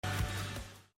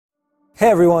Hey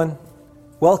everyone,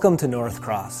 welcome to North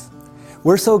Cross.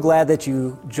 We're so glad that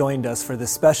you joined us for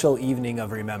this special evening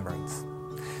of remembrance.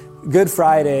 Good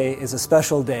Friday is a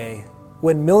special day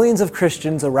when millions of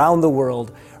Christians around the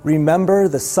world remember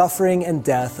the suffering and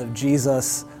death of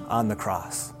Jesus on the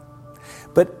cross.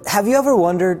 But have you ever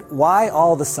wondered why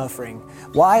all the suffering?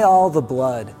 Why all the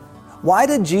blood? Why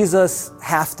did Jesus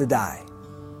have to die?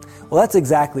 Well, that's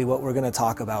exactly what we're going to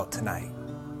talk about tonight.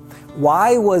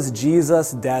 Why was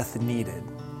Jesus' death needed?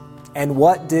 And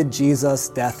what did Jesus'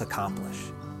 death accomplish?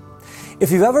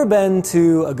 If you've ever been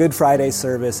to a Good Friday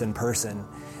service in person,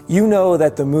 you know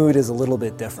that the mood is a little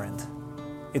bit different.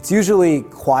 It's usually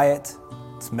quiet,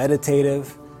 it's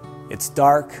meditative, it's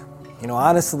dark.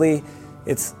 Honestly,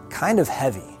 it's kind of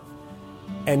heavy.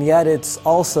 And yet it's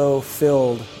also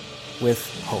filled with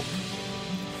hope.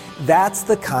 That's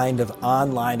the kind of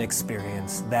online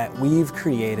experience that we've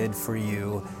created for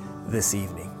you this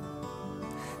evening.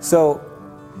 So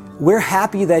we're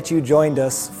happy that you joined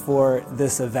us for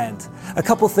this event. A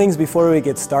couple things before we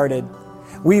get started.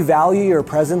 We value your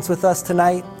presence with us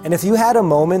tonight, and if you had a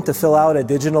moment to fill out a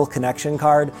digital connection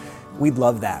card, we'd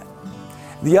love that.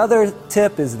 The other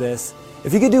tip is this: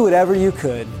 if you could do whatever you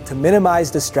could to minimize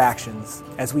distractions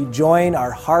as we join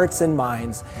our hearts and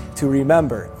minds to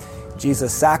remember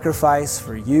Jesus' sacrifice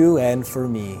for you and for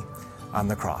me on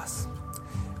the cross.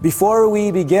 Before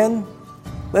we begin,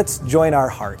 let's join our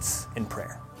hearts in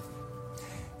prayer.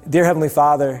 Dear Heavenly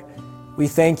Father, we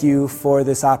thank you for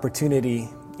this opportunity,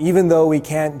 even though we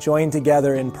can't join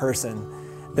together in person,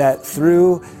 that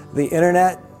through the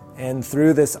internet and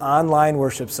through this online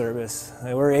worship service,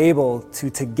 that we're able to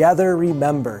together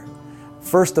remember,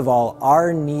 first of all,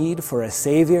 our need for a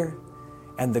Savior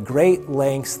and the great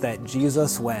lengths that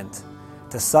Jesus went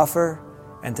to suffer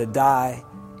and to die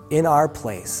in our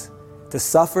place, to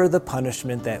suffer the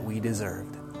punishment that we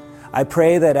deserved. I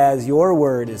pray that as your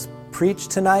word is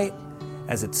preached tonight,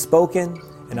 as it's spoken,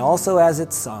 and also as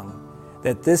it's sung,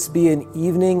 that this be an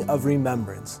evening of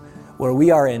remembrance where we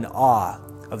are in awe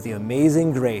of the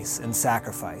amazing grace and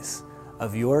sacrifice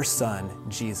of your Son,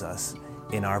 Jesus,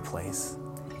 in our place.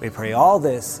 We pray all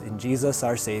this in Jesus,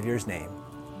 our Savior's name.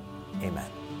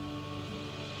 Amen.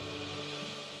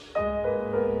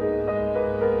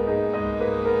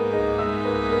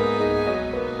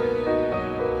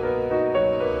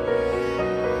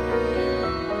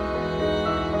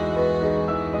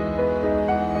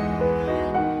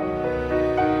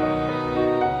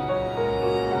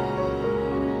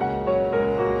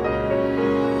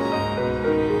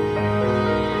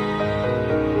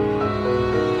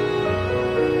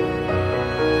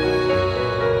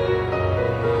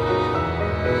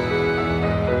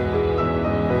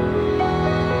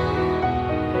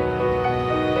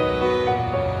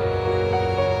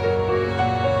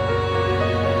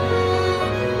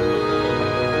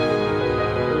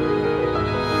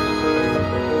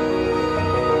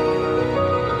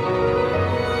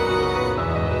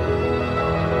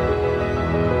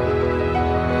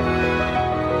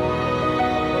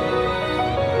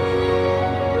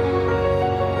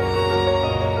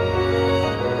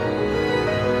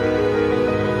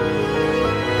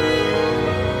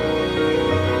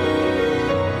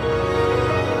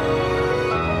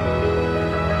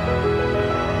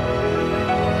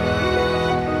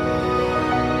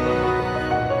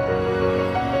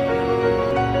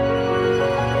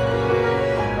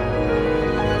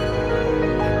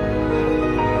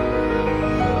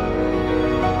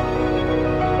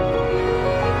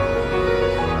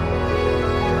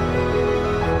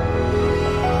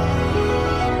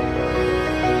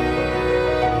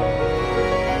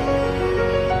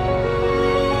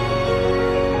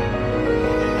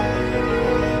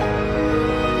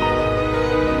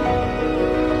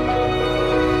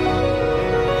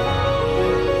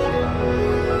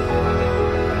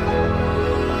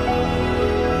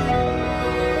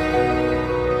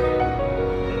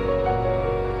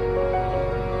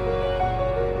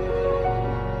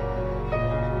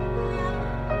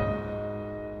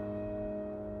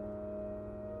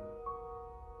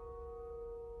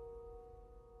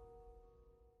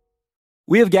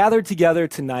 We have gathered together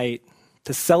tonight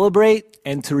to celebrate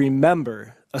and to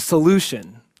remember a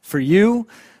solution for you,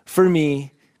 for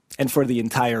me, and for the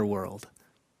entire world.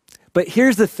 But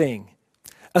here's the thing: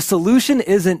 a solution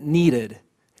isn't needed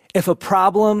if a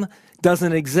problem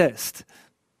doesn't exist.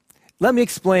 Let me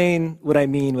explain what I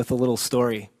mean with a little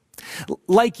story.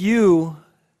 Like you,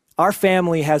 our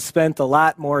family has spent a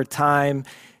lot more time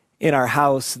in our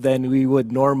house than we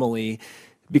would normally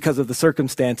because of the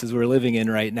circumstances we're living in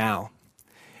right now.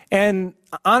 And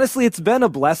honestly, it's been a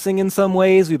blessing in some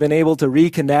ways. We've been able to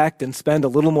reconnect and spend a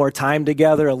little more time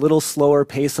together, a little slower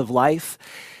pace of life.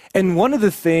 And one of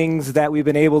the things that we've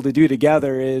been able to do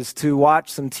together is to watch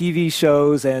some TV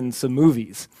shows and some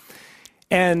movies.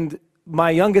 And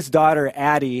my youngest daughter,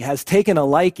 Addie, has taken a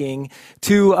liking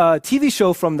to a TV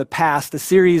show from the past, a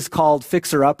series called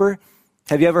Fixer Upper.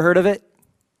 Have you ever heard of it?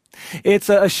 It's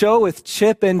a show with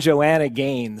Chip and Joanna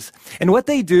Gaines. And what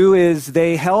they do is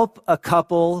they help a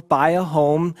couple buy a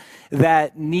home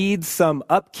that needs some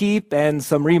upkeep and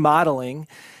some remodeling.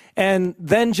 And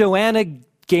then Joanna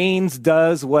Gaines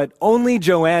does what only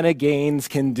Joanna Gaines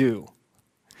can do.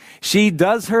 She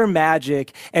does her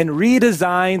magic and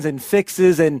redesigns and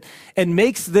fixes and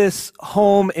makes this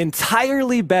home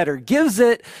entirely better, gives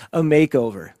it a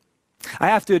makeover. I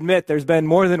have to admit, there's been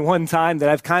more than one time that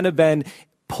I've kind of been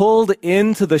pulled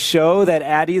into the show that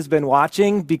Addie's been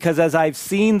watching, because as I've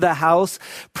seen the house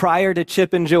prior to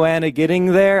Chip and Joanna getting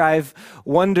there, I've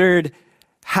wondered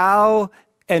how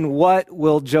and what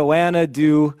will Joanna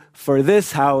do for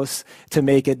this house to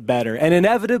make it better? And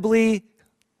inevitably,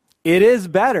 it is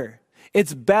better.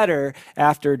 It's better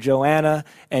after Joanna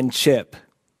and Chip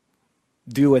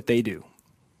do what they do.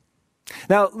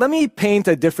 Now, let me paint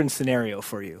a different scenario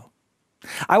for you.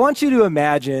 I want you to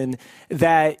imagine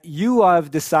that you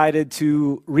have decided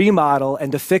to remodel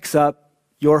and to fix up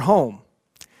your home.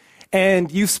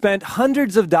 And you've spent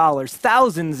hundreds of dollars,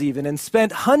 thousands even, and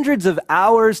spent hundreds of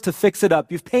hours to fix it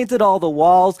up. You've painted all the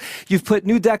walls. You've put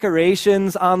new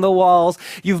decorations on the walls.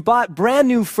 You've bought brand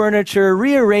new furniture,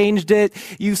 rearranged it.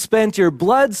 You've spent your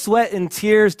blood, sweat, and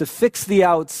tears to fix the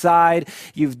outside.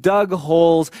 You've dug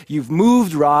holes. You've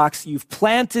moved rocks. You've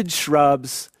planted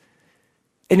shrubs.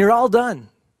 And you're all done.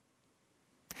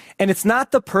 And it's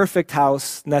not the perfect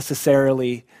house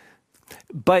necessarily,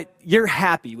 but you're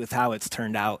happy with how it's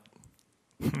turned out.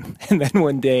 And then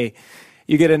one day,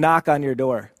 you get a knock on your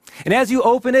door. And as you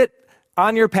open it,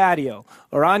 on your patio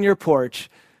or on your porch,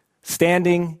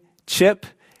 standing Chip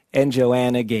and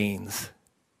Joanna Gaines.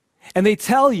 And they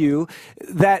tell you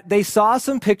that they saw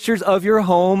some pictures of your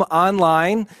home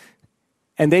online,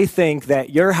 and they think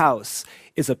that your house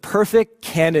is a perfect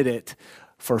candidate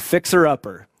for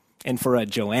fixer-upper and for a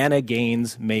Joanna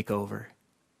Gaines makeover.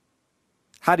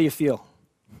 How do you feel?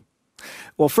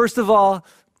 Well, first of all,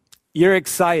 you're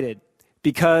excited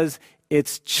because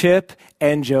it's Chip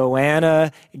and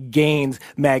Joanna Gaines.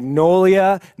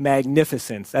 Magnolia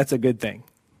magnificence. That's a good thing.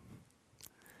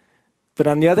 But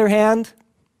on the other hand,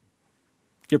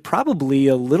 you're probably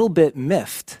a little bit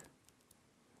miffed.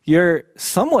 You're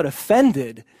somewhat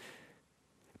offended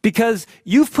because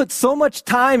you've put so much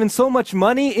time and so much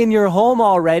money in your home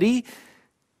already.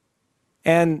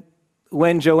 And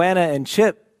when Joanna and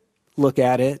Chip look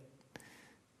at it,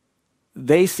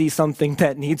 they see something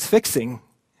that needs fixing.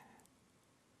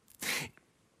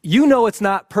 You know it's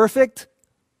not perfect,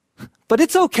 but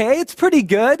it's okay. It's pretty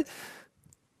good.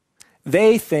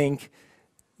 They think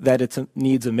that it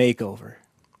needs a makeover.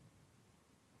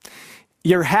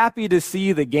 You're happy to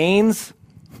see the Gaines,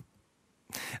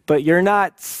 but you're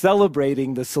not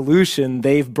celebrating the solution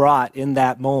they've brought in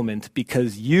that moment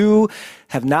because you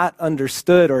have not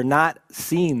understood or not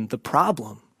seen the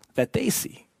problem that they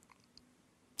see.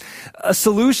 A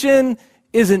solution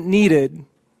isn't needed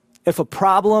if a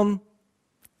problem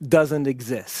doesn't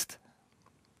exist.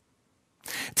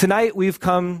 Tonight we've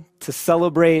come to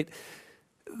celebrate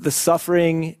the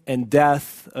suffering and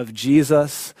death of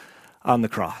Jesus on the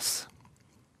cross.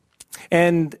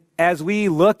 And as we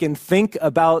look and think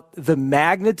about the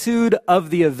magnitude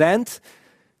of the event,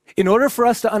 in order for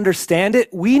us to understand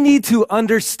it, we need to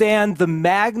understand the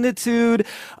magnitude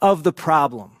of the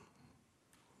problem.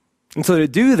 And so to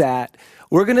do that,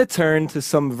 we're going to turn to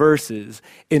some verses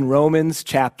in Romans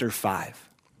chapter 5.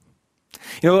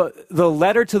 You know, the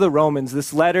letter to the Romans,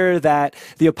 this letter that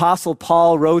the Apostle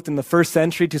Paul wrote in the first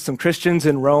century to some Christians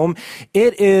in Rome,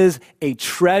 it is a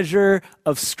treasure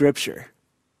of Scripture.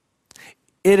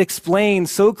 It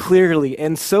explains so clearly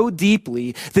and so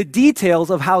deeply the details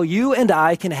of how you and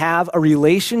I can have a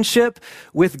relationship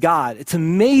with God. It's an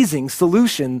amazing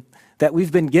solution that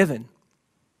we've been given.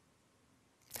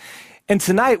 And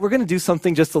tonight, we're going to do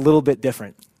something just a little bit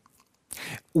different.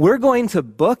 We're going to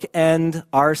bookend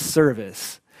our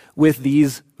service with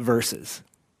these verses.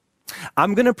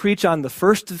 I'm going to preach on the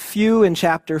first few in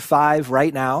chapter 5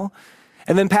 right now,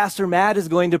 and then Pastor Matt is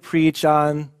going to preach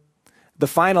on the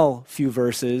final few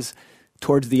verses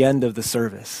towards the end of the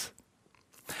service.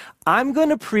 I'm going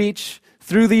to preach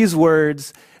through these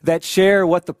words that share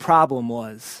what the problem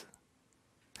was.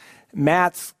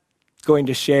 Matt's going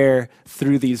to share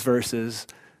through these verses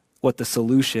what the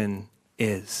solution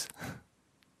is.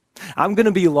 I'm going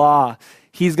to be law.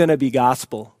 He's going to be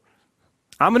gospel.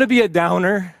 I'm going to be a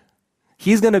downer.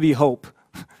 He's going to be hope.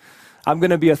 I'm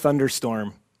going to be a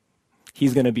thunderstorm.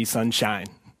 He's going to be sunshine.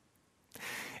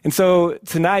 And so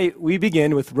tonight we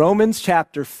begin with Romans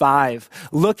chapter 5,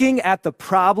 looking at the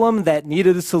problem that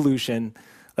needed a solution.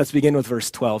 Let's begin with verse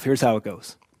 12. Here's how it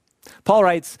goes. Paul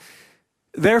writes,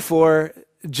 "Therefore,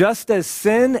 just as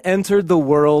sin entered the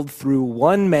world through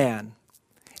one man,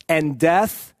 and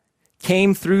death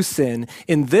came through sin,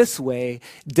 in this way,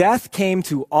 death came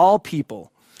to all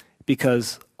people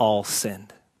because all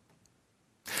sinned."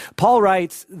 Paul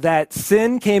writes that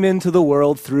sin came into the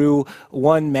world through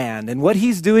one man. And what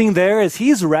he's doing there is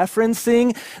he's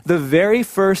referencing the very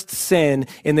first sin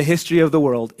in the history of the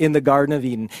world in the Garden of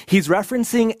Eden. He's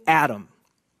referencing Adam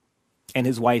and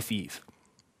his wife Eve.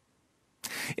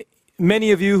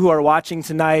 Many of you who are watching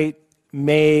tonight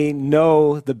may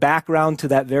know the background to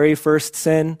that very first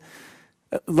sin.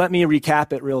 Let me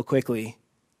recap it real quickly.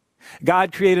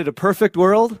 God created a perfect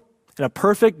world and a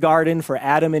perfect garden for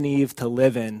Adam and Eve to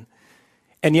live in.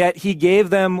 And yet he gave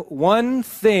them one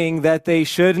thing that they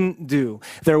shouldn't do.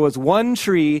 There was one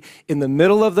tree in the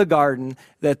middle of the garden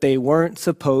that they weren't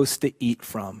supposed to eat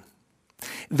from.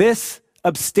 This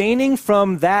abstaining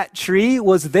from that tree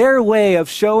was their way of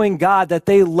showing God that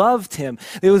they loved him.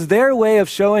 It was their way of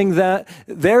showing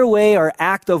their way or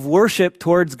act of worship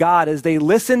towards God as they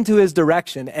listened to his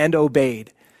direction and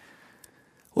obeyed.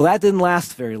 Well, that didn't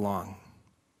last very long.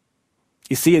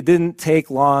 You see, it didn't take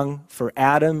long for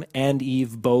Adam and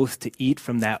Eve both to eat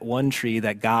from that one tree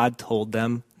that God told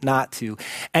them not to.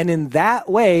 And in that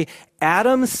way,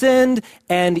 Adam sinned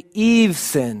and Eve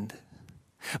sinned.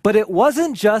 But it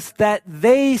wasn't just that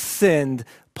they sinned,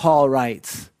 Paul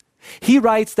writes. He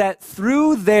writes that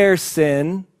through their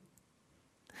sin,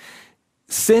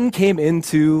 sin came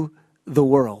into the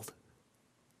world.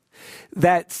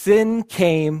 That sin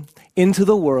came into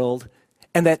the world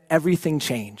and that everything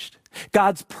changed.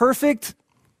 God's perfect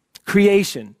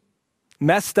creation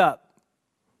messed up,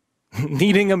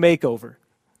 needing a makeover.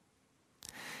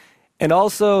 And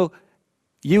also,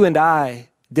 you and I,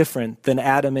 different than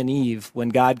Adam and Eve when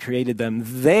God created them.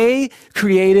 They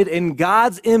created in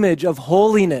God's image of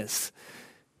holiness.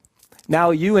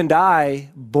 Now you and I,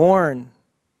 born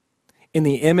in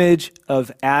the image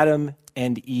of Adam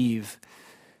and Eve,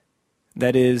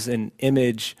 that is an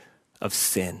image of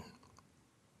sin.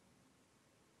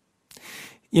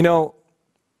 You know,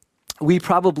 we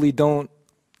probably don't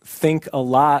think a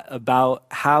lot about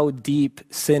how deep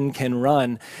sin can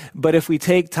run, but if we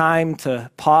take time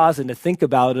to pause and to think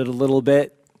about it a little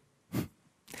bit,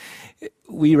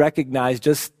 we recognize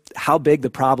just how big the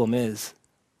problem is.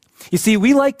 You see,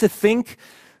 we like to think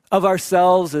of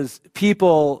ourselves as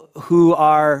people who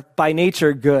are by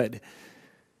nature good.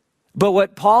 But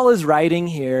what Paul is writing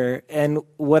here, and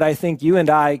what I think you and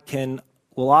I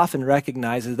will often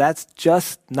recognize, is that's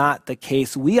just not the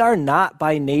case. We are not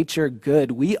by nature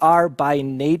good. We are by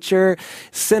nature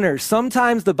sinners.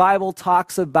 Sometimes the Bible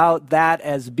talks about that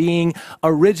as being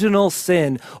original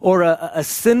sin or a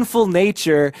sinful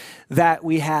nature that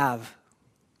we have.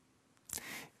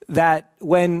 That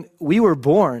when we were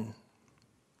born,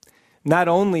 not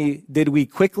only did we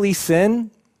quickly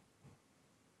sin,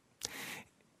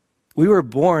 we were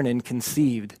born and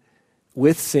conceived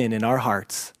with sin in our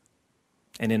hearts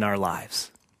and in our lives.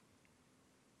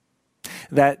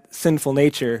 That sinful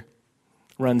nature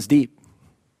runs deep.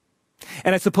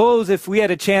 And I suppose if we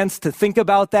had a chance to think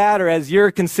about that, or as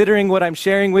you're considering what I'm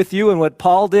sharing with you and what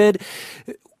Paul did,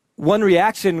 one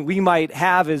reaction we might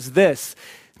have is this,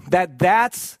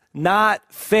 that's not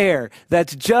fair.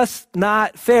 That's just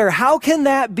not fair. How can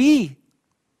that be?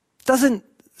 It doesn't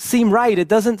seem right. It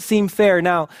doesn't seem fair.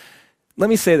 Now, let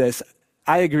me say this.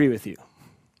 I agree with you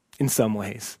in some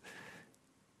ways.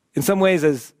 In some ways,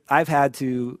 as I've had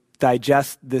to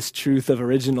digest this truth of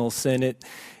original sin,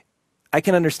 I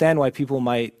can understand why people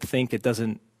might think it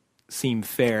doesn't seem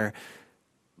fair.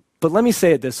 But let me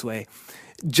say it this way.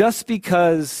 Just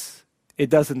because it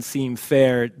doesn't seem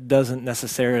fair doesn't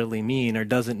necessarily mean, or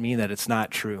doesn't mean that it's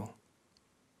not true.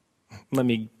 Let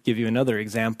me give you another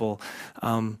example.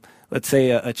 Let's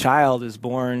say a child is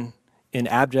born in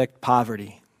abject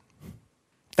poverty.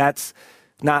 That's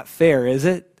not fair, is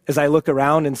it? As I look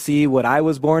around and see what I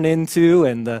was born into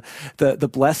and the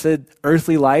blessed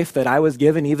earthly life that I was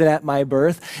given even at my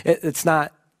birth, it's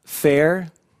not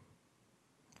fair.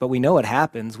 But we know it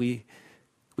happens. We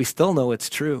still know it's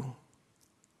true.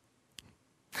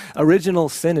 Original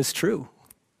sin is true.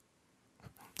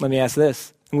 Let me ask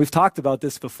this. And we've talked about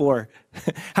this before.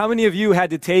 How many of you had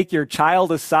to take your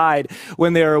child aside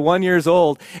when they were 1 year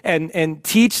old and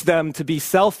teach them to be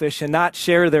selfish and not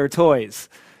share their toys?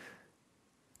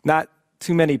 Not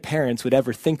too many parents would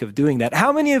ever think of doing that.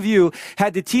 How many of you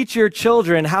had to teach your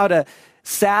children how to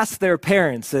sass their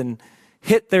parents and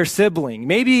hit their sibling?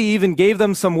 Maybe even gave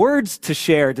them some words to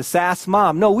share to sass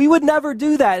mom. No, we would never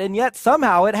do that, and yet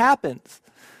somehow it happens.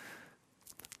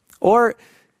 Or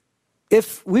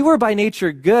if we were by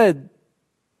nature good,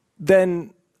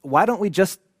 then why don't we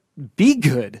just be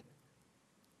good?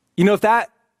 You know, if that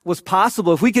was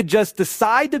possible, if we could just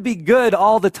decide to be good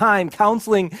all the time,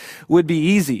 counseling would be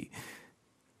easy.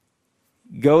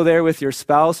 Go there with your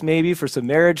spouse maybe for some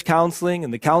marriage counseling,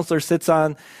 and the counselor sits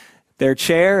on their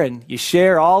chair and you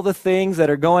share all the things that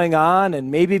are going on and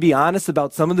maybe be honest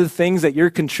about some of the things that you're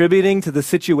contributing to the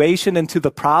situation and to the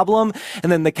problem.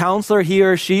 And then the counselor, he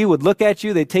or she, would look at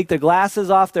you, they'd take their glasses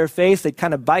off their face, they'd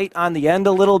kind of bite on the end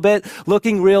a little bit,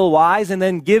 looking real wise, and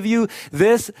then give you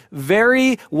this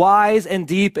very wise and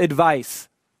deep advice.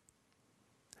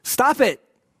 Stop it.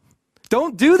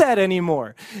 Don't do that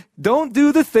anymore. Don't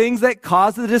do the things that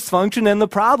cause the dysfunction and the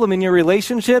problem in your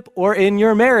relationship or in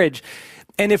your marriage.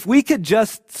 And if we could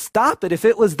just stop it, if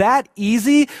it was that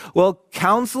easy, well,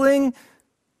 counseling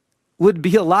would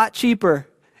be a lot cheaper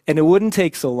and it wouldn't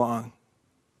take so long.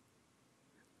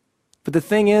 But the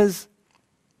thing is,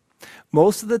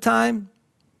 most of the time,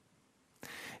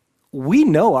 we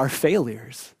know our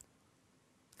failures.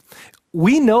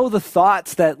 We know the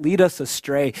thoughts that lead us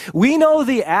astray. We know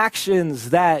the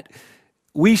actions that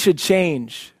we should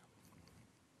change.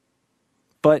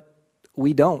 But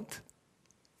we don't.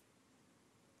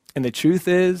 And the truth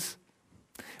is,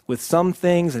 with some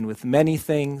things and with many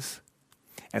things,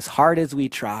 as hard as we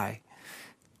try,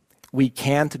 we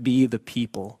can't be the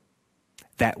people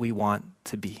that we want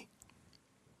to be.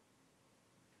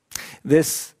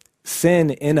 This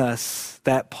sin in us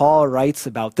that Paul writes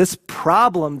about, this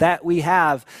problem that we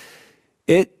have,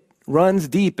 it runs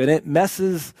deep and it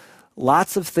messes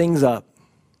lots of things up.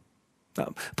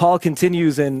 Paul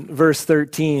continues in verse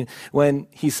 13 when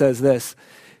he says this,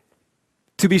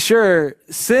 "To be sure,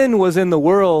 sin was in the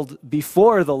world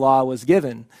before the law was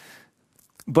given,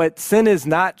 but sin is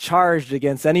not charged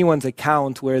against anyone's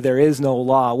account where there is no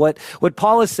law." What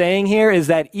Paul is saying here is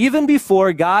that even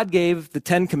before God gave the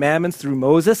 10 Commandments through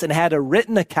Moses and had a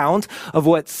written account of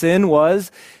what sin was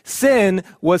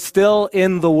still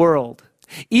in the world.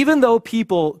 Even though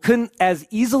people couldn't as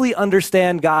easily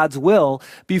understand God's will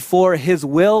before his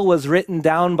will was written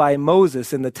down by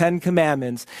Moses in the 10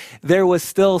 Commandments, there was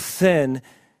still sin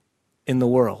in the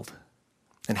world.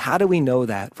 And how do we know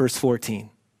that? Verse 14.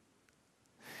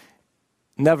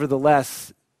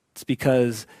 "Nevertheless, it's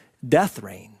because death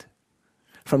reigned.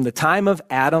 From the time of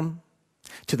Adam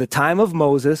to the time of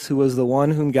Moses, who was the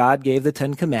one whom God gave the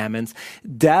 10 Commandments,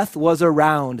 death was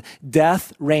around.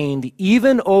 Death reigned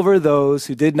even over those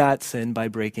who did not sin by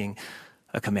breaking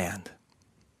a command."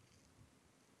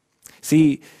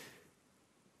 See,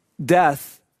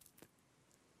 death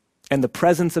and the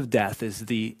presence of death is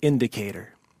the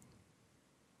indicator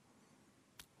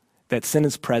that sin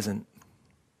is present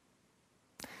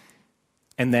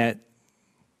and that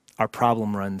our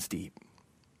problem runs deep.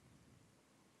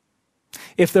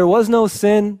 If there was no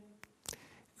sin,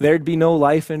 there'd be no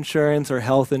life insurance or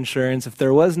health insurance. If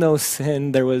there was no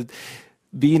sin, there would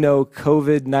be no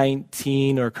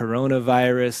COVID-19 or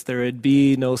coronavirus. There would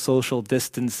be no social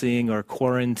distancing or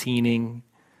quarantining.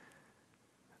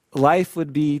 Life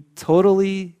would be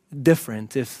totally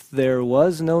different if there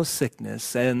was no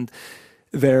sickness and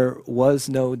there was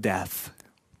no death.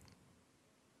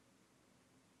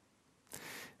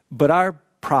 But our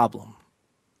problem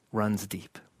runs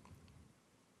deep.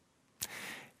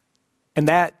 And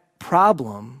that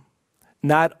problem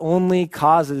not only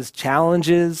causes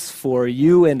challenges for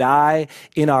you and I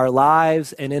in our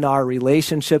lives and in our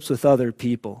relationships with other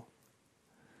people.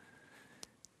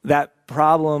 That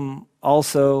problem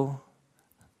also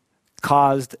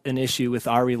caused an issue with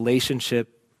our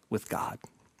relationship with God.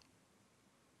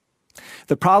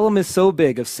 The problem is so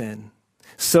big of sin,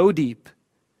 so deep,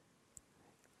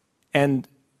 and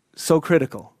so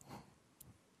critical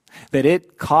that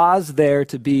it caused there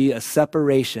to be a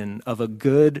separation of a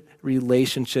good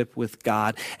relationship with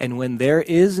God. And when there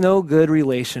is no good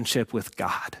relationship with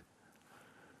God,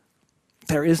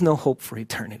 there is no hope for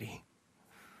eternity.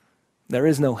 There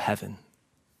is no heaven.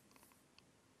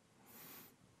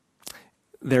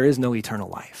 There is no eternal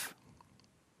life.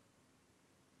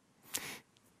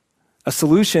 A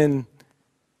solution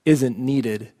isn't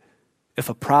needed if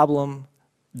a problem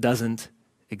doesn't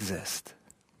exist.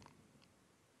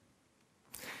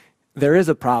 there is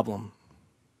a problem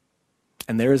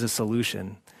and there is a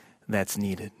solution that's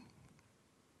needed.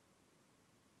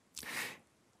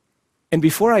 And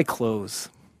before I close,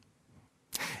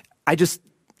 I just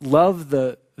love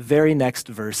the very next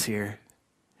verse here,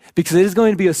 because it is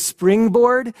going to be a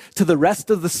springboard to the rest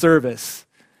of the service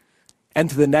and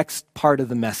to the next part of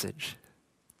the message.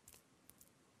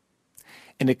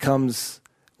 And it comes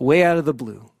way out of the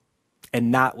blue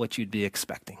and not what you'd be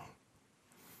expecting.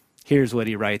 Here's what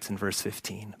he writes in verse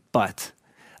 15. But,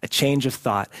 a change of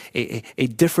thought, a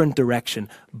different direction.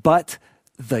 But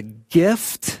the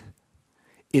gift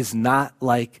is not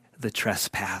like the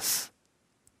trespass.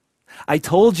 I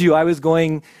told you I was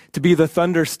going to be the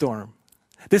thunderstorm.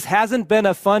 This hasn't been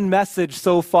a fun message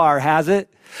so far, has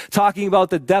it? Talking about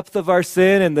the depth of our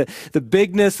sin and the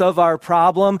bigness of our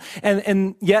problem.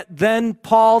 And yet then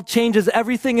Paul changes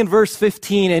everything in verse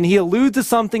 15, and he alludes to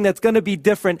something that's going to be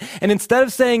different. And instead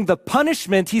of saying the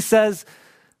punishment, he says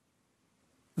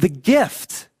the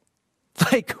gift.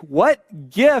 Like, what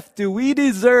gift do we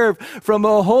deserve from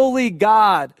a holy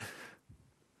God?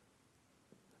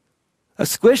 A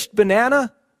squished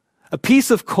banana? A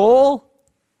piece of coal?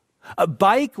 A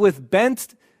bike with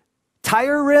bent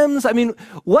tire rims? I mean,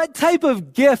 what type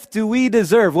of gift do we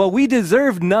deserve? Well, we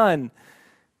deserve none.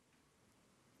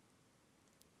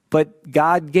 But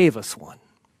God gave us one.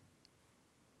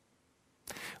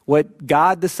 What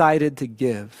God decided to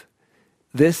give,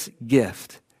 this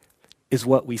gift, is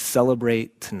what we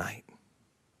celebrate tonight.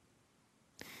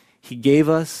 He gave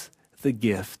us the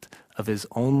gift of his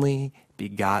only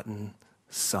begotten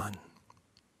Son,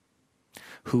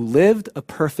 who lived a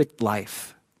perfect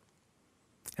life.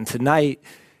 And tonight,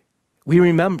 we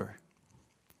remember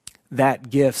that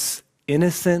gift's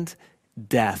innocent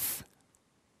death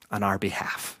on our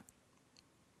behalf.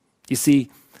 You see,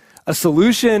 a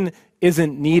solution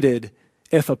isn't needed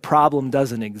if a problem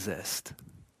doesn't exist.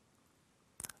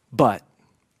 But,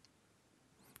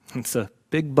 it's a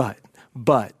big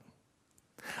but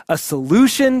a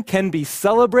solution can be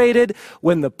celebrated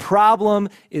when the problem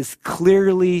is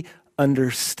clearly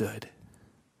understood.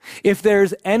 If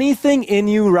there's anything in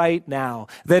you right now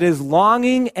that is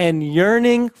longing and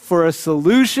yearning for a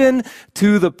solution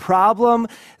to the problem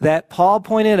that Paul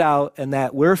pointed out and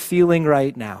that we're feeling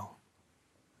right now,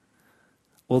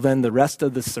 well, then the rest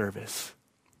of the service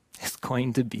is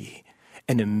going to be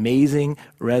an amazing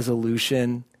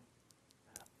resolution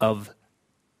of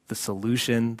the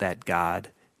solution that God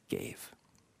gave.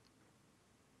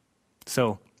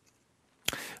 So,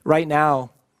 right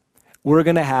now, we're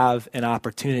going to have an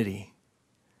opportunity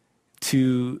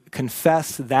to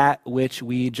confess that which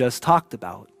we just talked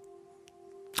about,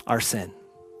 our sin.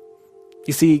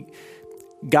 You see,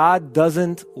 God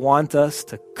doesn't want us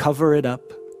to cover it up.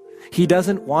 He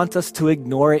doesn't want us to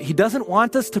ignore it. He doesn't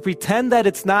want us to pretend that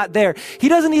it's not there. He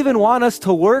doesn't even want us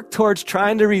to work towards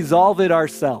trying to resolve it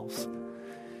ourselves.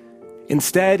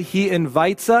 Instead, he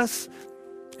invites us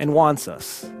and wants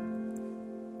us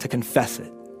to confess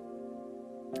it,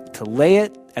 to lay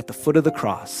it at the foot of the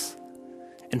cross,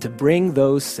 and to bring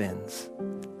those sins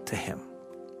to him.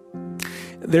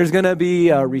 There's going to be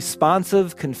a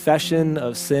responsive confession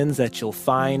of sins that you'll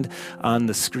find on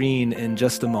the screen in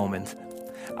just a moment.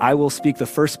 I will speak the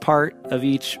first part of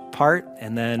each part,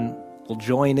 and then we'll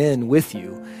join in with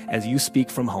you as you speak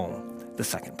from home, the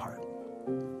second part.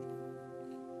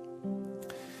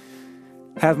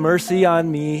 Have mercy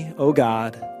on me, O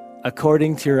God,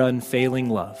 according to your unfailing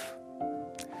love.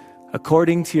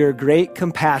 According to your great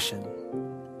compassion,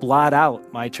 blot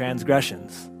out my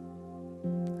transgressions.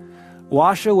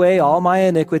 Wash away all my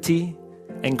iniquity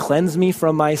and cleanse me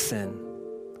from my sin.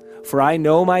 For I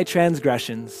know my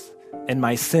transgressions, and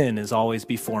my sin is always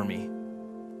before me.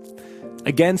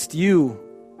 Against you,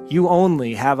 you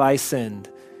only have I sinned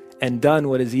and done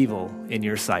what is evil in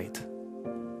your sight.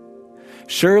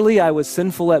 Surely I was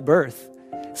sinful at birth,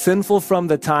 sinful from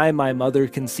the time my mother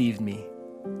conceived me.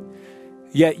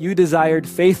 Yet you desired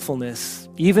faithfulness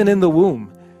even in the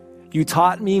womb. You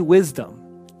taught me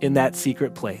wisdom in that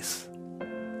secret place.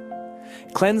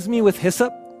 Cleanse me with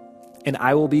hyssop, and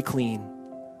I will be clean.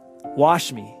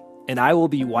 Wash me, and I will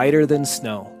be whiter than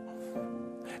snow.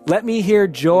 Let me hear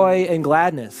joy and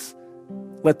gladness.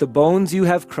 Let the bones you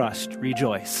have crushed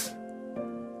rejoice.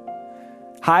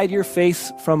 Hide your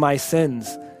face from my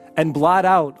sins and blot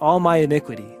out all my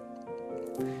iniquity.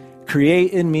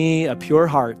 Create in me a pure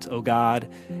heart, O God,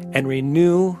 and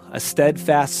renew a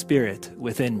steadfast spirit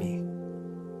within me.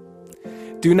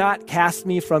 Do not cast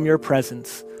me from your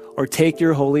presence or take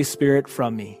your Holy Spirit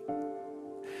from me.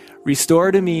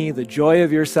 Restore to me the joy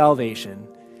of your salvation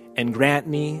and grant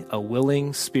me a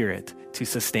willing spirit to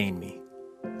sustain me.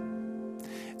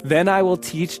 Then I will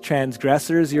teach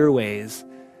transgressors your ways,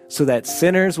 so that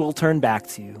sinners will turn back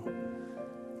to you.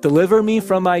 Deliver me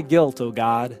from my guilt, O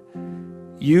God,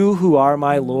 you who are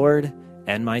my Lord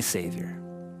and my Savior.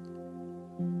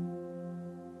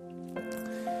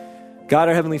 God,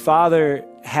 our Heavenly Father,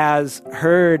 has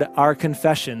heard our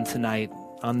confession tonight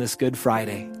on this Good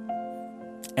Friday.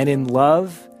 And in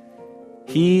love,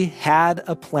 he had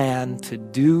a plan to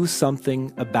do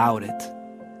something about it.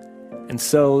 And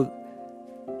so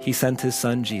he sent his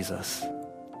son, Jesus.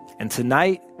 And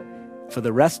tonight, for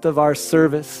the rest of our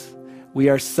service, we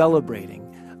are celebrating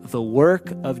the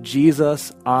work of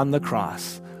Jesus on the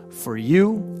cross for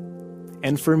you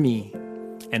and for me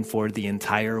and for the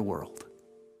entire world.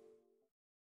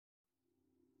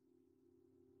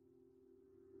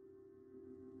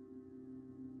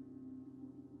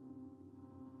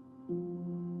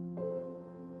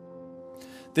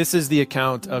 This is the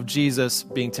account of Jesus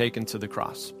being taken to the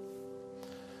cross.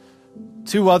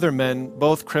 2 other men,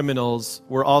 both criminals,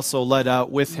 were also led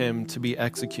out with him to be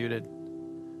executed.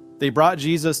 They brought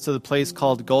Jesus to the place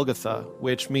called Golgotha,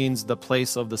 which means the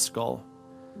place of the skull.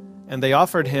 And they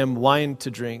offered him wine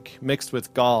to drink, mixed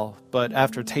with gall, but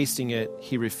after tasting it,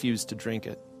 he refused to drink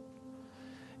it.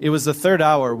 It was the 3rd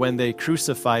hour when they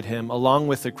crucified him along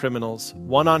with the criminals,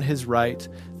 one on his right,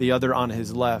 the other on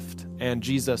his left, and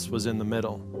Jesus was in the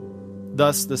middle.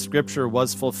 Thus the scripture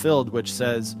was fulfilled, which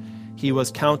says, "He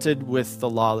was counted with the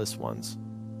lawless ones."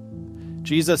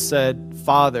 Jesus said,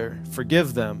 "Father,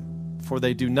 forgive them, for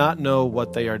they do not know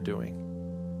what they are doing."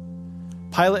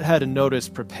 Pilate had a notice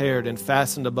prepared and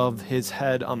fastened above his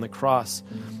head on the cross.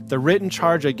 The written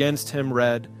charge against him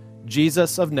read,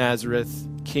 "Jesus of Nazareth,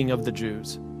 King of the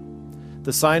Jews."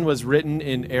 The sign was written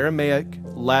in Aramaic,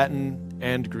 Latin,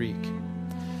 and Greek.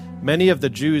 Many of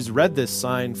the Jews read this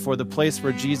sign, for the place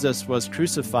where Jesus was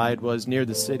crucified was near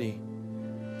the city.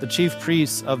 The chief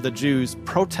priests of the Jews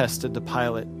protested to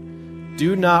Pilate,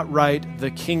 "Do not write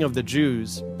the King of the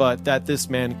Jews, but that this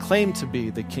man claimed to be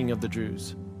the King of the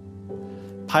Jews."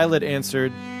 Pilate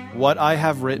answered, "What I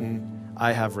have written,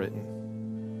 I have written."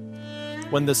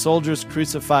 When the soldiers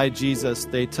crucified Jesus,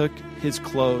 they took his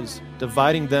clothes,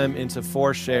 dividing them into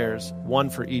 4 shares, one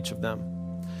for each of them.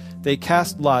 They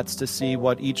cast lots to see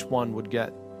what each one would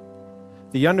get.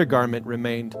 The undergarment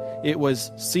remained. It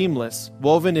was seamless,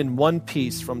 woven in one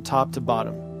piece from top to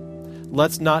bottom.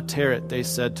 "Let's not tear it," they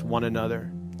said to one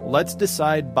another. "Let's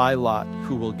decide by lot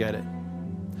who will get it."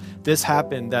 This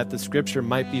happened that the scripture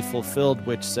might be fulfilled,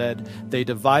 which said, "They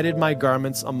divided my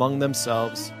garments among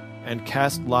themselves and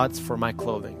cast lots for my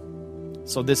clothing."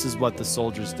 So this is what the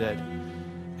soldiers did.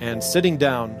 And sitting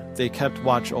down, they kept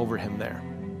watch over him there.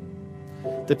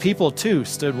 The people too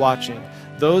stood watching.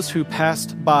 Those who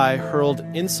passed by hurled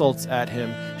insults at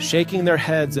him, shaking their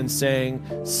heads and saying,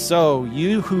 "So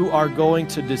you who are going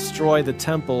to destroy the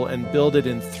temple and build it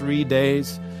in 3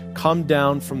 days, come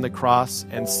down from the cross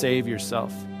and save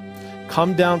yourself.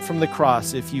 Come down from the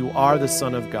cross if you are the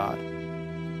Son of God."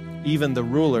 Even the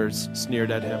rulers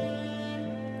sneered at him.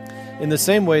 In the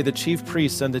same way, the chief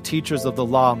priests and the teachers of the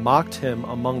law mocked him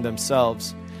among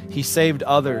themselves. "He saved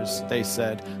others," they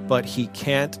said, "but he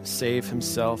can't save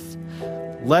himself.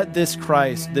 Let this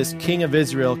Christ, this King of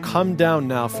Israel, come down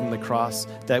now from the cross,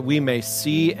 that we may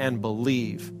see and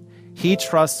believe. He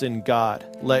trusts in God.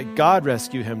 Let God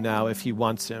rescue him now if he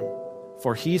wants him.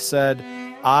 For he said,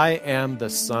 'I am the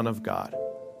Son of God.'"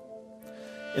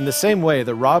 In the same way,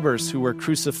 the robbers who were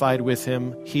crucified with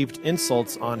him heaped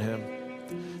insults on him.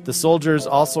 The soldiers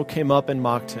also came up and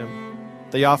mocked him.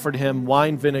 They offered him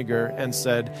wine vinegar and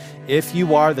said, "If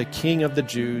you are the King of the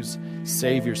Jews,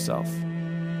 save yourself."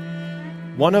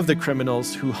 One of the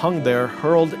criminals who hung there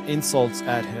hurled insults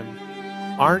at him.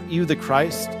 "Aren't you the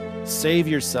Christ? Save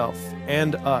yourself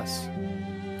and us."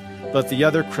 But the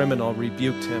other criminal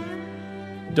rebuked him.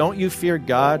 "Don't you fear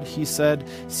God," he said,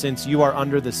 "since you are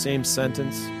under the same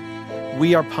sentence?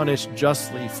 We are punished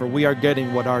justly, for we are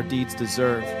getting what our deeds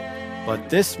deserve. But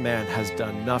this man has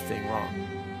done nothing wrong."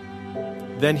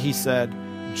 Then he said,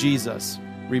 "Jesus,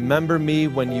 remember me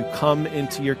when you come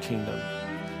into your kingdom."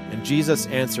 And Jesus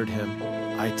answered him,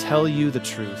 "I tell you the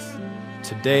truth.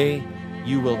 Today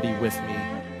you will be with me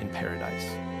in paradise."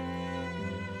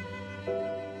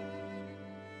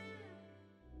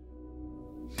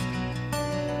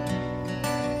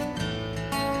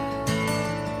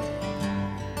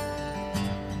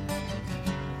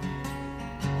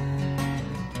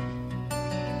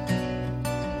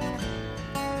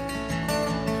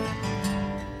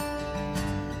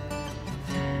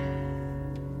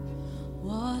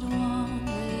 What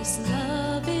wondrous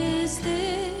love is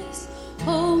this,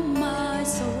 oh my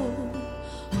soul?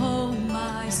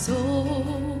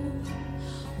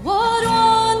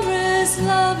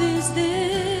 is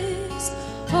this,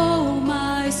 oh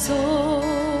my soul?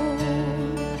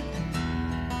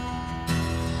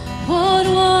 What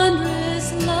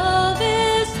wondrous love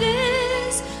is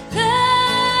this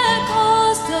that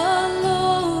caused the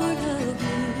Lord of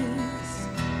bliss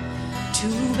to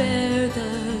bear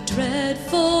the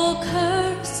dreadful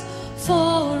curse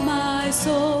for my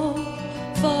soul,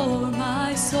 for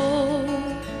my soul,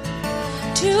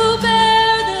 to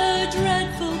bear the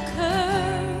dreadful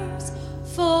curse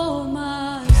for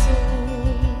my soul.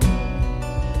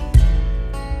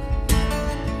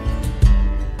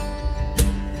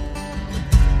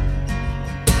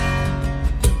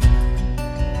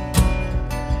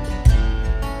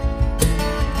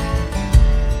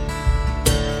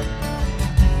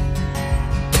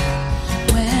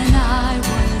 When I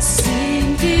was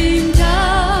sinking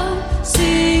down,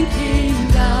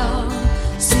 sinking down,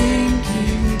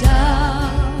 sinking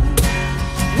down.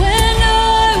 When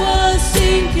I was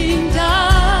sinking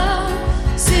down,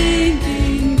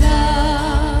 sinking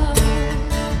down.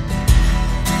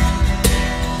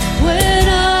 When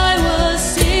I was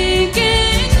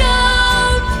sinking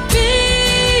down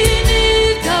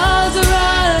beneath God's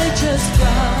righteous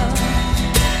crown,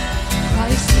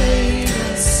 Christ laid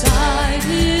aside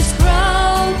his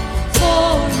crown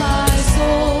for my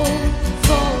soul,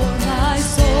 for my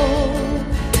soul.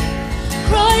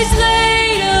 Christ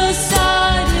laid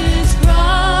aside his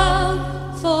crown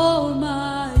for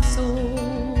my soul.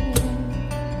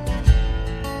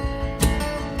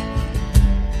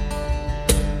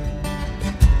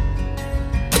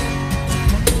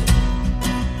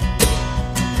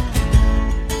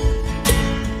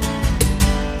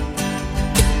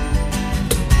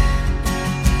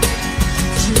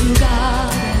 To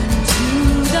God and to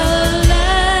the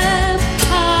Lamb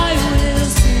I will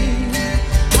sing,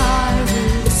 I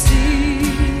will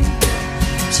sing.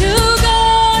 To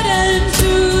God and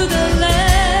to the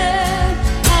Lamb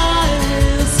I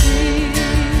will sing.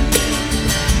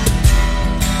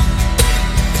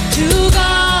 To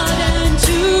God and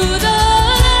to the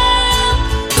Lamb,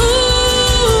 who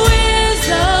is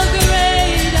the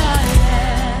great I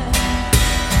am.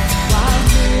 While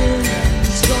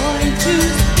millions join to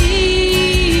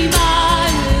scheme, I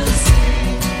will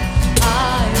sing, I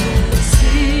will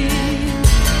sing.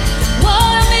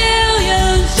 While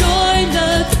millions join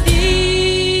the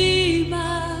theme, I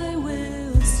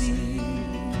will sing.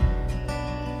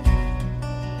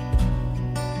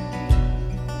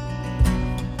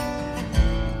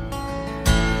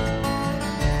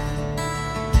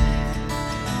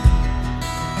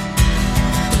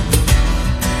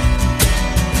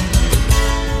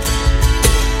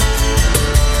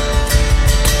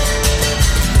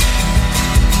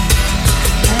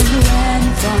 And when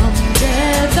from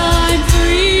death I'm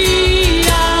free,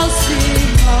 I'll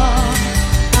sing on,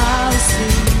 I'll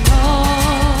sing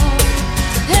on.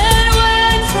 And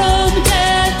when from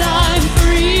death I'm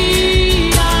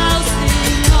free, I'll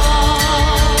sing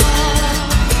on.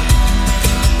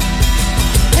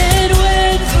 And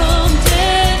when from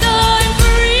death I'm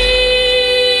free,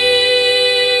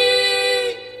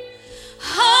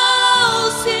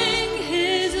 I'll sing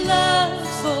his love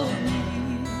for me.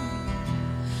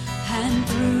 And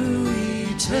through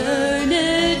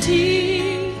eternity,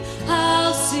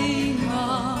 I'll sing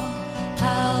on,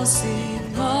 I'll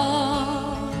sing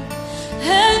on.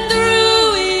 And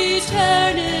through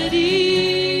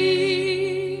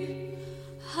eternity,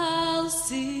 I'll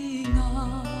sing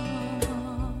on.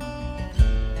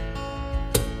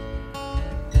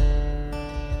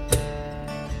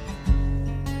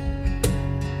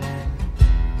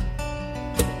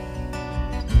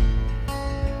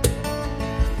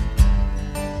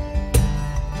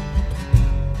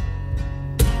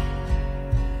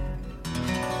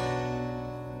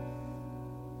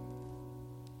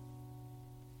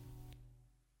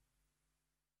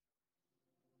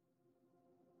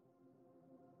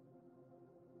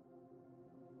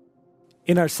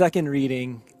 In our second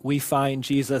reading, we find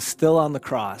Jesus still on the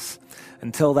cross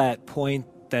until that point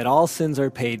that all sins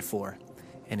are paid for,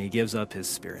 and he gives up his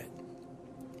spirit.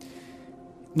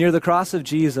 Near the cross of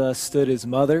Jesus stood his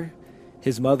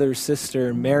mother's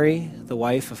sister Mary, the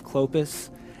wife of Clopas,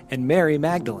 and Mary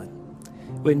Magdalene.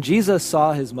 When Jesus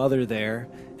saw his mother there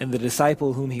and the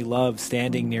disciple whom he loved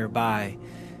standing nearby,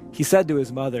 he said to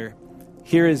his mother,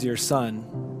 "Here is your son,"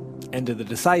 and to the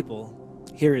disciple,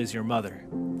 "Here is your mother."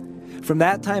 From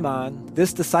that time on,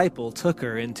 this disciple took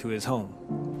her into his home.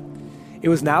 It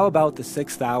was now about the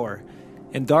 6th hour,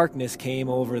 and darkness came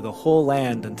over the whole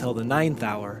land until the 9th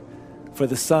hour, for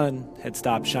the sun had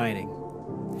stopped shining.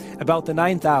 About the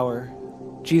 9th hour,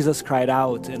 Jesus cried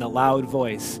out in a loud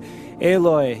voice,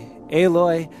 "Eloi,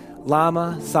 Eloi,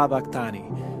 Lama Sabachthani,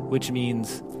 which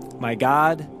means, my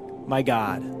God,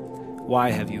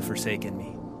 why have you forsaken me?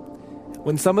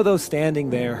 When some of those standing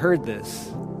there heard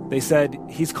this, they said,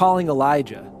 he's calling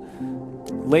Elijah.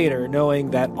 Later,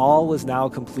 knowing that all was now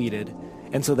completed,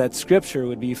 and so that Scripture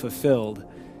would be fulfilled,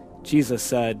 Jesus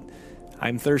said,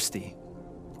 I'm thirsty.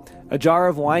 A jar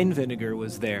of wine vinegar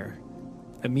was there.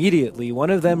 Immediately, one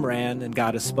of them ran and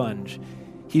got a sponge.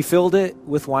 He filled it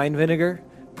with wine vinegar,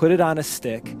 put it on a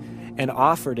stick, and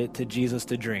offered it to Jesus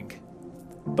to drink.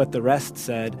 But the rest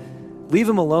said, leave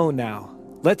him alone now.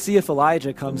 Let's see if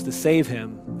Elijah comes to save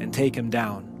him and take him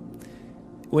down.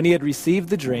 When he had received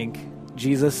the drink,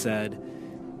 Jesus said,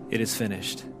 it is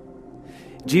finished.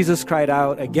 Jesus cried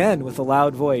out again with a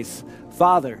loud voice,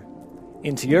 Father,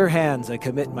 into your hands I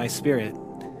commit my spirit.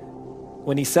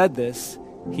 When he said this,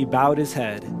 he bowed his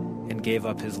head and gave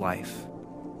up his life.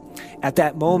 At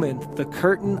that moment, the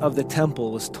curtain of the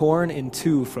temple was torn in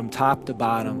two from top to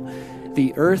bottom.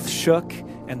 The earth shook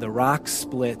and the rocks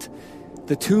split.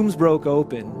 The tombs broke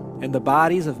open, and the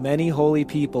bodies of many holy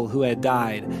people who had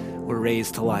died were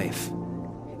raised to life.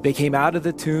 They came out of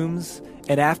the tombs,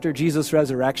 and after Jesus'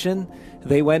 resurrection,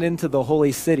 they went into the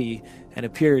holy city and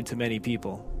appeared to many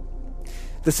people.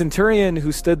 The centurion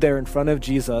who stood there in front of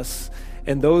Jesus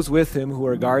and those with him who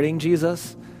were guarding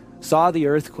Jesus saw the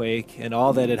earthquake and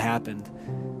all that had happened.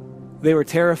 They were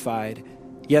terrified,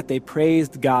 yet they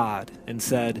praised God and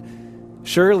said,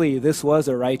 surely this was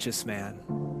a righteous man.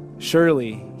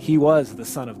 Surely he was the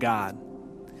Son of God.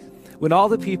 When all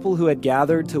the people who had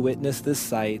gathered to witness this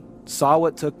sight saw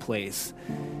what took place,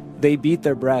 they beat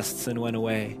their breasts and went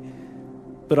away.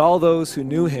 But all those who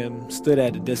knew him stood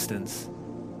at a distance.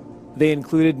 They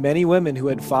included many women who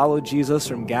had followed Jesus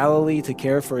from Galilee to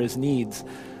care for his needs.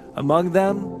 Among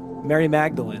them, Mary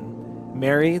Magdalene,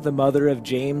 Mary, the mother of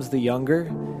James the younger,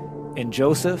 and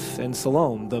Joseph and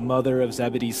Salome, the mother of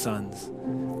Zebedee's sons.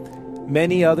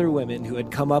 Many other women who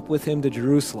had come up with him to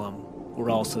Jerusalem were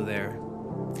also there.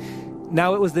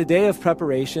 Now it was the day of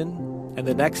preparation, and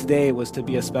the next day was to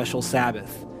be a special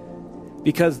Sabbath.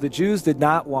 Because the Jews did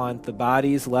not want the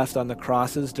bodies left on the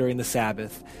crosses during the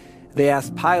Sabbath, they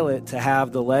asked Pilate to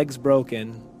have the legs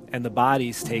broken and the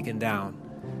bodies taken down.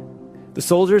 The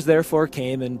soldiers therefore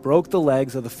came and broke the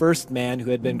legs of the first man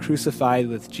who had been crucified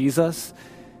with Jesus,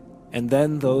 and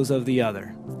then those of the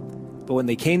other. But when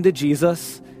they came to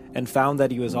Jesus and found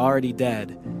that he was already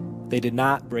dead, they did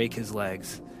not break his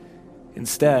legs.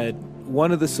 Instead,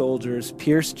 one of the soldiers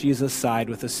pierced Jesus' side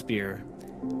with a spear,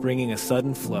 bringing a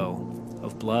sudden flow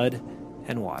of blood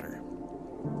and water.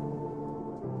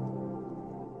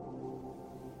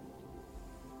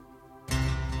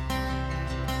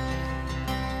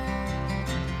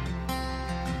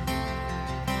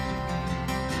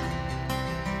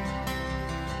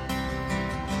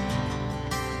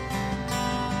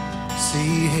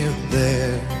 See him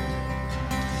there,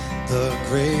 the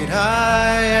great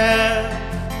I am,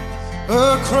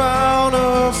 a crown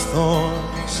of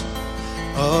thorns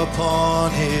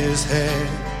upon his head,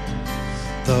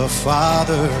 the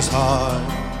Father's heart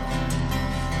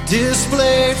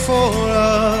displayed for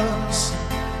us.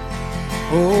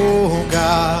 Oh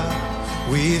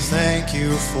God, we thank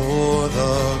you for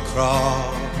the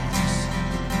cross.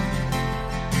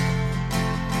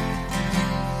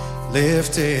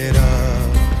 Lifted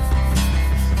up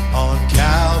on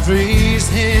Calvary's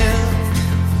hill,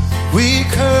 we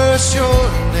curse your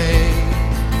name,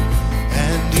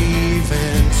 and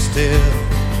even still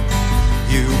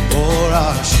you bore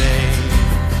our shame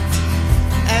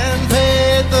and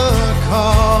paid the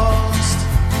cost.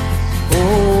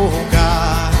 Oh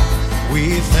God,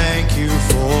 we thank you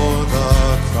for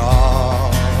the cross.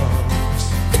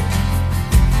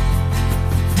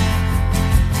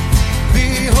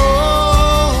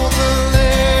 Behold the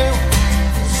Lamb,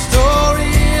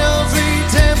 story of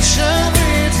redemption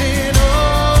written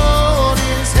on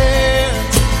his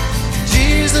hands.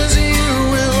 Jesus, you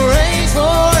will reign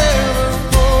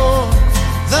forevermore.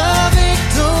 The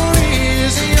victory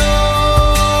is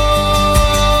yours.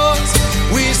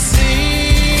 We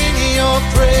sing your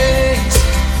praise,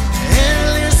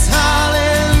 endless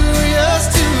hallelujahs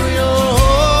to your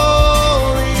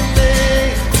holy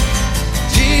name.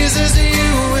 Jesus,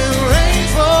 you will reign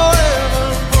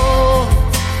forevermore.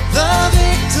 The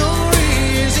victory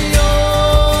is yours.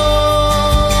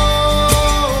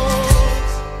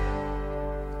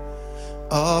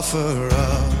 Offer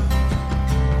up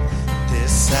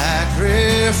this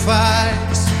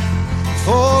sacrifice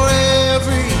for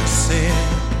every sin.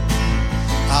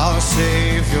 Our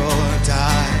Savior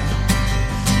died,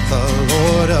 the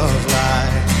Lord of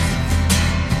life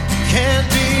can't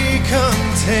be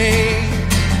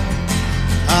contained.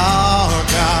 Our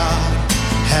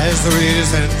has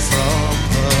risen from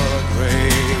the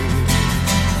grave.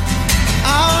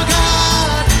 Our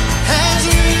God has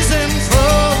risen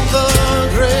from the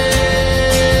grave.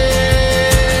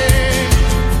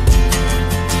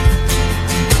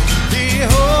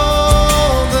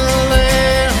 Behold the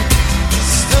Lamb, the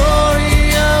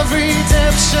story of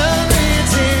redemption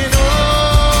written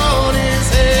on his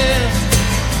head.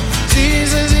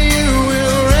 Jesus, you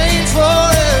will reign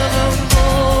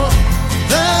forevermore.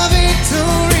 The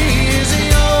victory is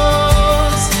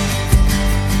yours.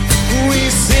 We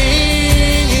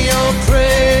sing your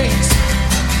praise,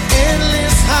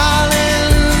 endless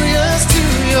hallelujahs to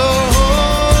your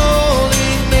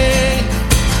holy name.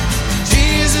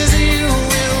 Jesus, you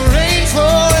will reign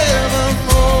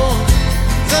forevermore.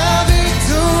 The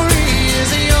victory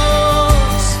is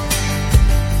yours.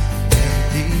 When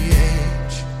the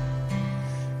age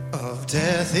of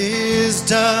death is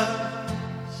done,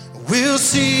 we'll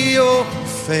see your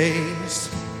face,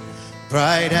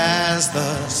 bright as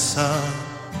the sun.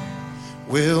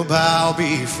 We'll bow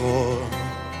before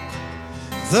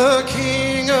the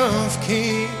King of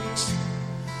Kings.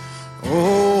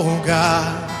 Oh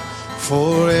God,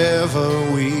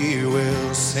 forever we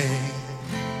will sing.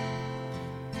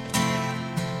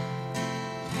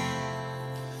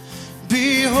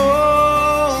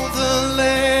 Behold the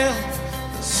Lamb,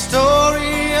 the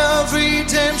story of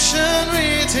redemption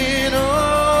written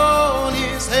on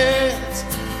his hands.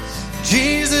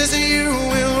 Jesus, you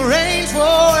will reign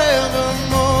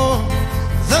forevermore.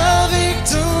 The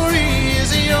victory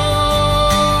is yours.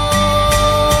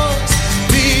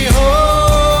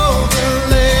 Behold the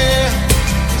Lamb,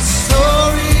 the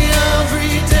story of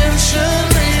redemption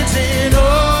written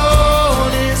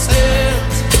on his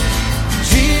hands.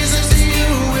 Jesus, you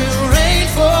will reign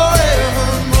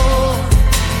forevermore.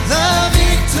 The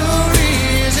victory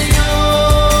is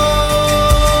yours.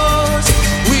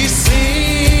 We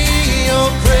sing your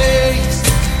praise,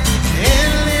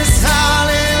 endless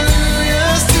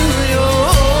hallelujahs to your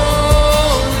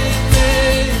holy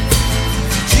name.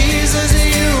 Jesus,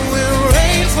 you will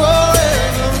reign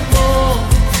forevermore.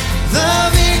 The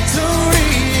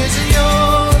victory is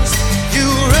yours. You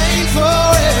reign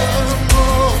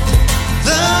forevermore.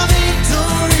 The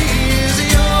victory is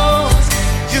yours.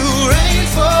 You reign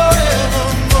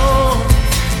forevermore.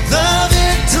 The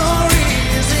victory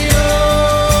is yours.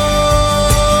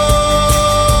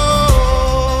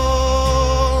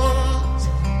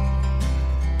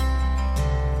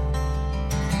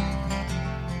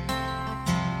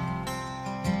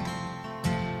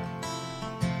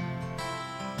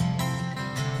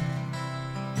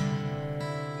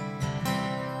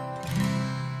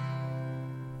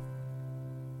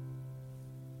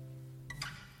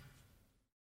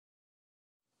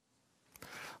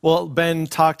 Well, Ben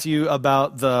talked to you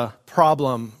about the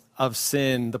problem of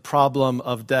sin, the problem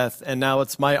of death, and now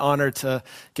it's my honor to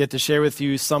get to share with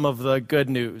you some of the good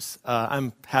news.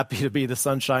 I'm happy to be the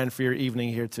sunshine for your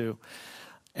evening here too.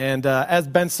 And as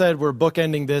Ben said, we're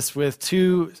bookending this with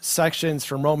two sections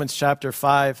from Romans chapter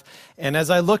 5. And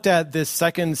as I looked at this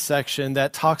second section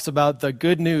that talks about the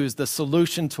good news, the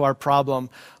solution to our problem,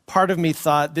 part of me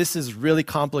thought this is really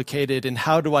complicated, and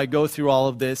how do I go through all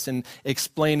of this and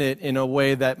explain it in a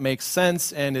way that makes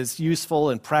sense and is useful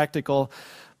and practical?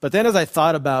 But then as I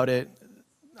thought about it,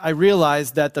 I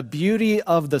realized that the beauty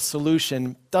of the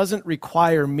solution doesn't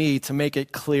require me to make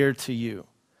it clear to you.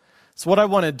 So what I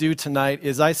want to do tonight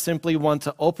is I simply want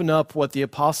to open up what the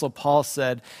Apostle Paul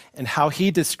said and how he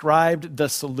described the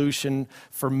solution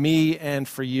for me and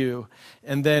for you.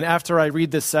 And then after I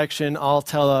read this section, I'll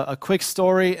tell a quick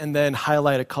story and then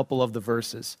highlight a couple of the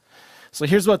verses. So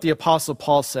here's what the Apostle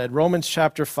Paul said, Romans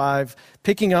chapter 5,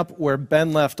 picking up where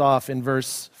Ben left off in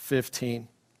verse 15.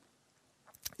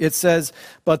 It says,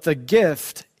 "But the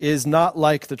gift is not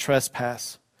like the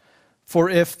trespass. For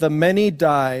if the many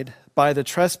died by the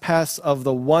trespass of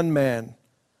the one man,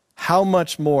 how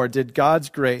much more did God's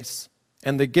grace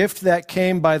and the gift that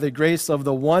came by the grace of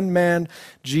the one man,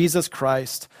 Jesus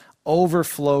Christ,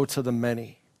 overflow to the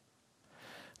many?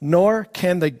 Nor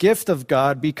can the gift of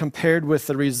God be compared with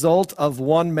the result of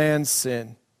one man's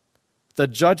sin. The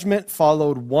judgment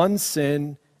followed one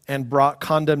sin and brought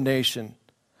condemnation,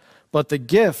 but the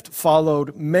gift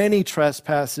followed many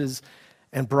trespasses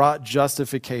and brought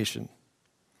justification.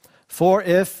 For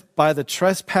if by the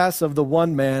trespass of the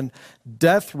one man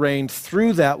death reigned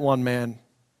through that one man,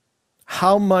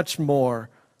 how much more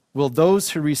will those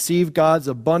who receive God's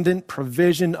abundant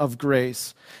provision of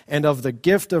grace and of the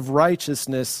gift of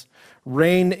righteousness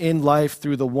reign in life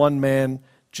through the one man,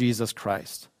 Jesus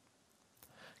Christ?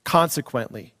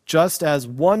 Consequently, just as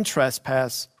one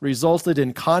trespass resulted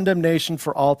in condemnation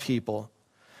for all people,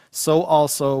 so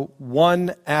also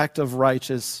one act of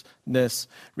righteousness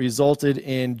resulted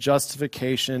in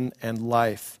justification and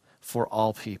life for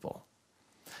all people.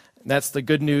 And that's the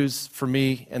good news for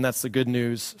me, and that's the good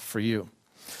news for you.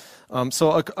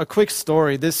 So a quick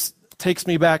story. This takes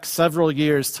me back several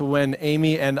years to when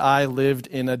Amy and I lived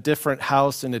in a different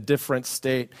house in a different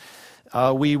state.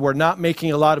 We were not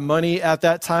making a lot of money at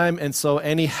that time, and so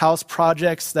any house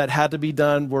projects that had to be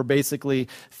done were basically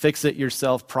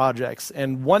fix-it-yourself projects.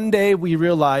 And one day we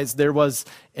realized there was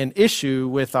an issue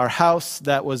with our house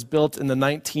that was built in the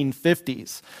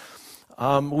 1950s.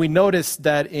 We noticed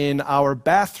that in our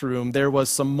bathroom there was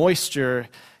some moisture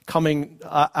coming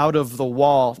out of the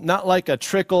wall. Not like a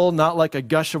trickle, not like a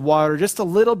gush of water, just a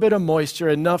little bit of moisture,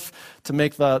 enough to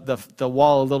make the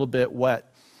wall a little bit wet.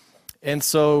 And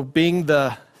so being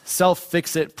the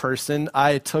self-fix-it person,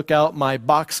 I took out my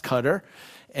box cutter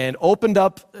and opened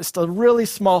up just a really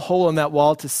small hole in that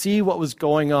wall to see what was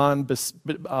going on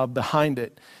behind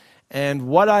it. And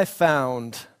what I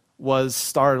found was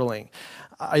startling.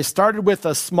 I started with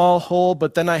a small hole,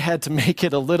 but then I had to make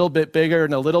it a little bit bigger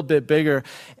and a little bit bigger.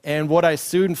 And what I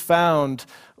soon found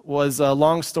was,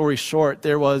 long story short,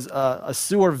 there was a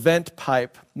sewer vent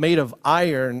pipe made of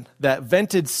iron that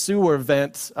vented sewer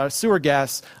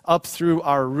gas up through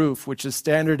our roof, which is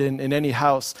standard in any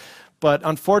house. But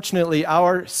unfortunately,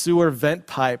 our sewer vent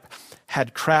pipe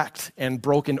had cracked and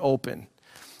broken open.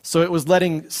 So it was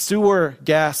letting sewer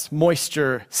gas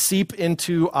moisture seep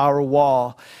into our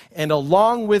wall. And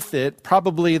along with it,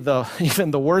 probably even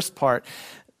the worst part,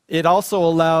 it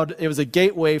also it was a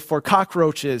gateway for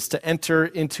cockroaches to enter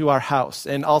into our house.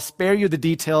 And I'll spare you the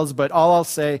details, but all I'll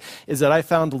say is that I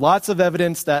found lots of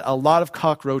evidence that a lot of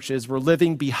cockroaches were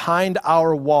living behind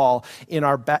our wall in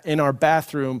our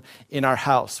bathroom in our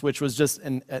house, which was just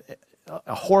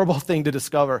a horrible thing to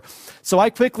discover. So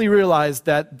I quickly realized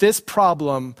that this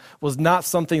problem was not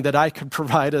something that I could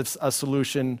provide a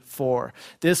solution for.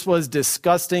 This was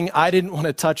disgusting. I didn't want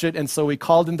to touch it, and so we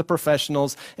called in the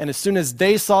professionals, and as soon as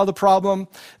they saw the problem,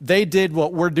 they did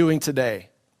what we're doing today.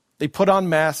 They put on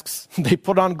masks, they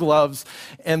put on gloves,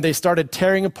 and they started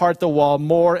tearing apart the wall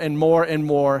more and more and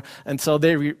more until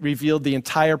they revealed the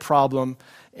entire problem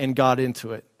and got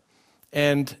into it.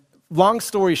 And long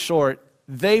story short,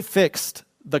 they fixed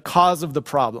the cause of the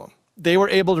problem. They were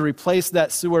able to replace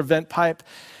that sewer vent pipe,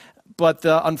 but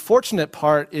the unfortunate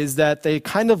part is that they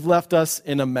kind of left us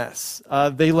in a mess.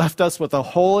 They left us with a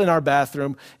hole in our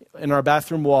bathroom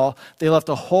wall. They left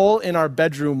a hole in our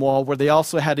bedroom wall where they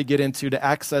also had to get into to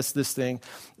access this thing.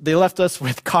 They left us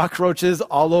with cockroaches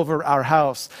all over our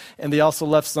house, and they also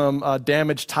left some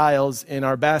damaged tiles in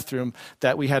our bathroom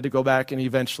that we had to go back and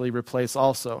eventually replace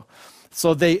also.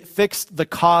 So they fixed the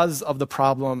cause of the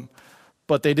problem,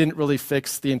 but they didn't really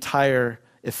fix the entire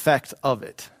effect of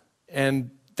it.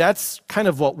 And that's kind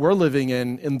of what we're living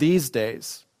in these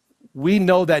days. We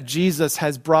know that Jesus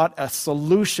has brought a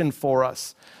solution for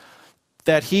us,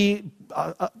 that he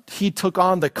took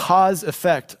on the cause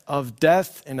effect of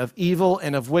death and of evil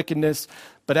and of wickedness.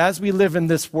 But as we live in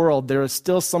this world, there is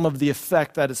still some of the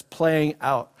effect that is playing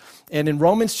out. And in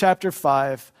Romans chapter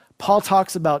 5, Paul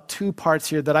talks about two parts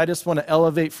here that I just want to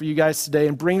elevate for you guys today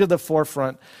and bring to the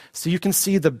forefront so you can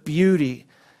see the beauty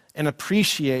and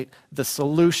appreciate the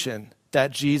solution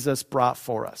that Jesus brought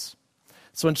for us.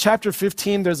 So in chapter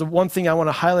 15, there's one thing I want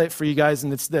to highlight for you guys,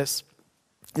 and it's this.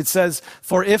 It says,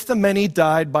 "For if the many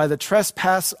died by the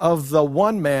trespass of the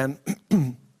one man,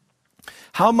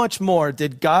 how much more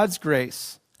did God's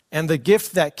grace and the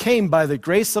gift that came by the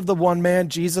grace of the one man,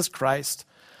 Jesus Christ,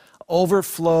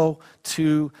 overflow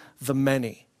to the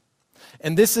many?"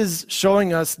 And this is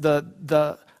showing us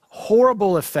the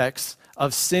horrible effects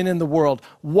of sin in the world.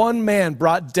 One man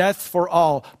brought death for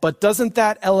all, but doesn't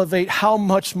that elevate how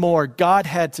much more God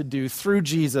had to do through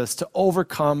Jesus to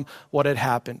overcome what had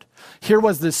happened? Here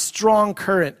was this strong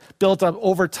current built up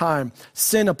over time,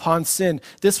 sin upon sin.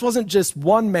 This wasn't just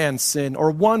one man's sin or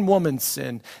one woman's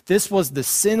sin. This was the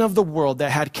sin of the world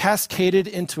that had cascaded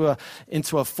into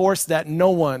a force that no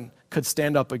one could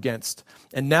stand up against.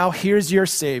 And now here's your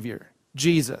Savior,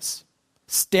 Jesus,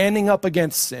 standing up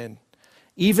against sin,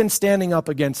 even standing up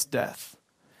against death.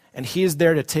 And he is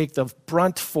there to take the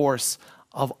brunt force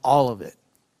of all of it.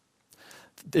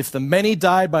 If the many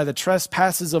died by the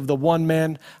trespasses of the one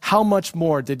man, how much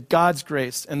more did God's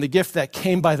grace and the gift that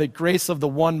came by the grace of the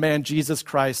one man, Jesus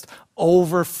Christ,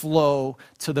 overflow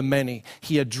to the many?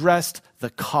 He addressed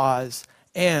the cause,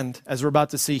 and as we're about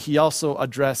to see, he also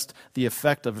addressed the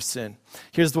effect of sin.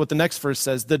 Here's what the next verse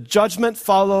says. "The judgment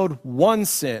followed one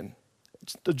sin."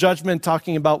 the judgment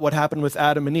talking about what happened with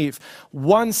Adam and Eve.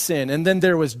 One sin, and then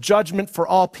there was judgment for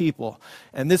all people.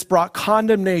 And this brought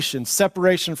condemnation,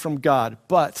 separation from God.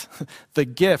 But the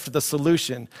gift, the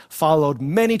solution, followed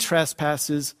many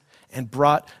trespasses and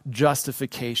brought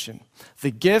justification.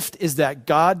 The gift is that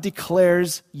God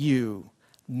declares you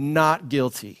not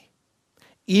guilty.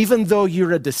 Even though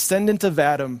you're a descendant of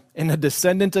Adam and a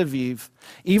descendant of Eve,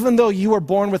 even though you were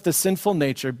born with a sinful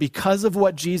nature, because of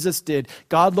what Jesus did,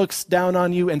 God looks down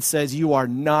on you and says, you are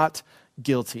not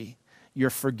guilty. You're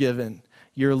forgiven.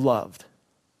 You're loved.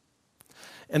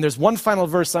 And there's one final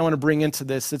verse I want to bring into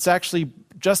this. It's actually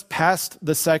just past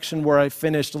the section where I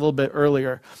finished a little bit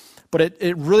earlier. But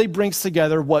it really brings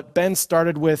together what Ben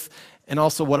started with and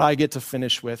also what I get to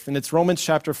finish with. And it's Romans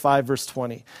chapter 5, verse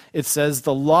 20. It says,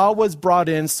 the law was brought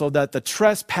in so that the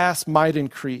trespass might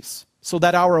increase, so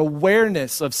that our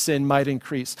awareness of sin might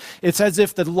increase. It's as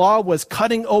if the law was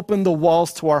cutting open the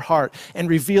walls to our heart and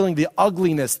revealing the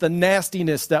ugliness, the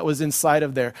nastiness that was inside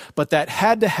of there. But that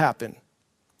had to happen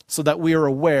so that we are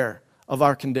aware of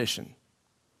our condition.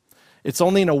 It's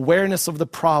only an awareness of the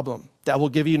problem that will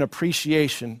give you an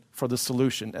appreciation for the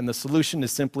solution. And the solution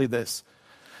is simply this.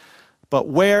 But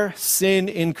where sin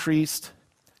increased,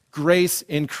 grace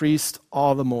increased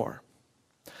all the more.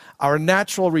 Our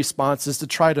natural response is to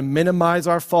try to minimize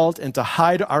our fault and to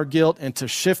hide our guilt and to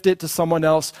shift it to someone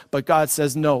else. But God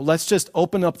says, no, let's just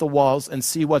open up the walls and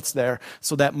see what's there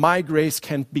so that my grace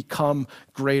can become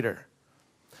greater.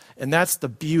 And that's the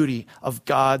beauty of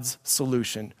God's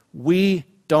solution. We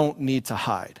don't need to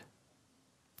hide.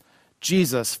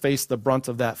 Jesus faced the brunt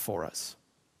of that for us.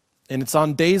 And it's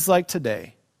on days like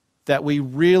today that we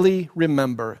really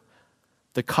remember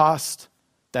the cost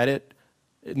that it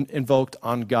invoked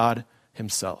on God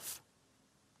himself.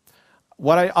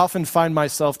 What I often find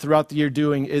myself throughout the year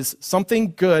doing is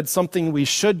something good, something we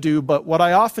should do, but what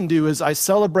I often do is I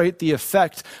celebrate the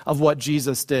effect of what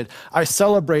Jesus did. I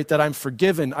celebrate that I'm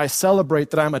forgiven. I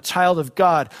celebrate that I'm a child of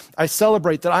God. I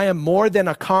celebrate that I am more than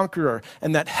a conqueror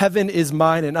and that heaven is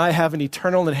mine and I have an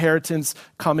eternal inheritance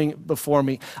coming before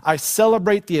me. I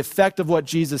celebrate the effect of what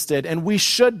Jesus did, and we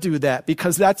should do that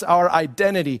because that's our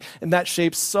identity and that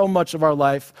shapes so much of our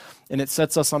life and it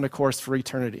sets us on a course for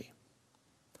eternity.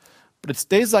 But it's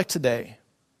days like today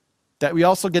that we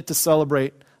also get to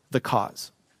celebrate the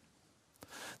cause.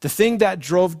 The thing that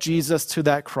drove Jesus to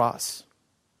that cross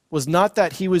was not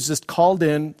that he was just called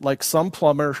in like some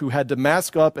plumber who had to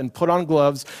mask up and put on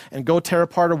gloves and go tear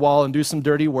apart a wall and do some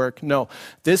dirty work. No,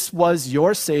 this was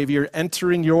your Savior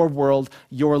entering your world,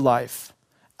 your life,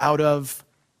 out of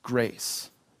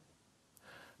grace.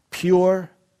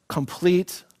 Pure,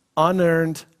 complete,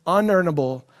 unearned,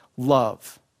 unearnable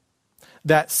love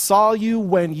that saw you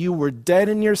when you were dead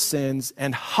in your sins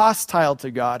and hostile to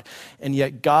God, and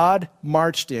yet God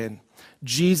marched in.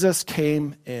 Jesus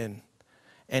came in,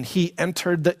 and he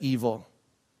entered the evil,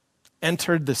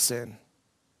 entered the sin.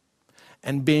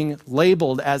 And being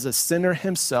labeled as a sinner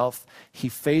himself, he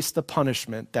faced the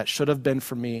punishment that should have been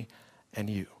for me and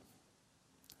you.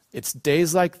 It's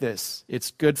days like this,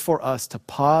 it's good for us to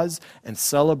pause and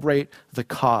celebrate the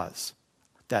cause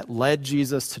that led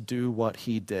Jesus to do what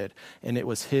he did. And it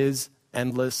was his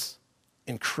endless,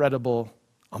 incredible,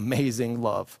 amazing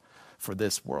love for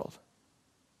this world.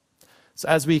 So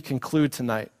as we conclude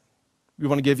tonight, we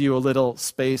want to give you a little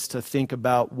space to think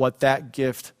about what that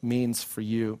gift means for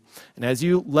you. And as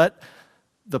you let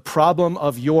the problem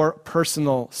of your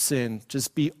personal sin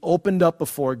just be opened up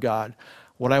before God,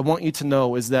 what I want you to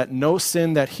know is that no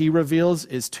sin that he reveals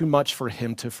is too much for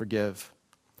him to forgive.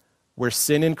 Where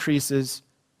sin increases,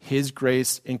 his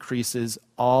grace increases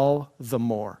all the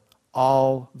more,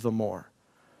 all the more.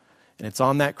 And it's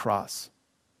on that cross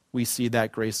we see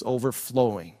that grace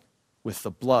overflowing with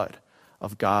the blood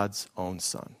of God's own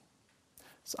Son.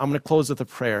 So I'm going to close with a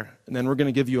prayer, and then we're going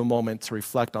to give you a moment to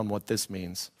reflect on what this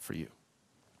means for you.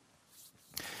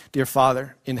 Dear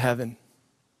Father in heaven,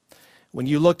 when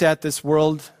you looked at this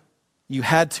world, you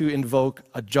had to invoke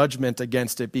a judgment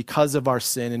against it because of our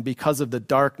sin and because of the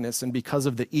darkness and because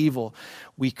of the evil.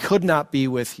 We could not be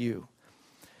with you.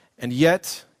 And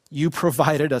yet, you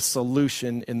provided a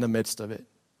solution in the midst of it.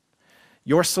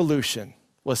 Your solution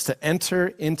was to enter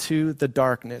into the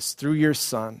darkness through your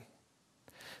Son,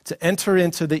 to enter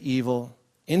into the evil,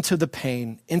 into the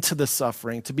pain, into the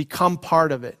suffering, to become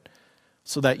part of it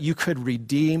so that you could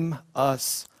redeem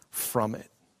us from it.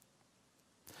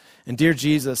 And dear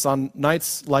Jesus, on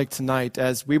nights like tonight,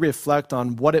 as we reflect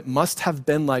on what it must have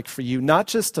been like for you, not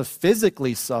just to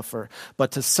physically suffer,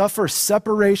 but to suffer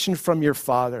separation from your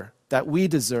Father that we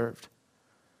deserved,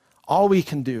 all we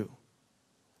can do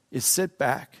is sit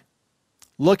back,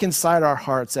 look inside our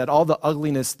hearts at all the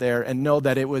ugliness there and know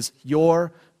that it was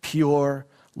your pure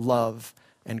love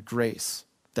and grace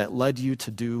that led you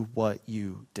to do what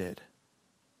you did.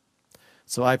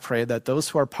 So I pray that those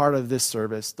who are part of this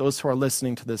service, those who are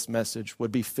listening to this message,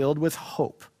 would be filled with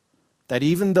hope that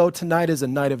even though tonight is a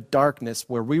night of darkness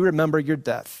where we remember your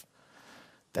death,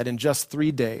 that in just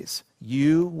 3 days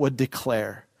you would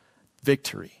declare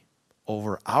victory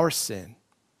over our sin,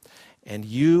 and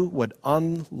you would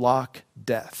unlock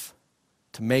death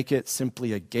to make it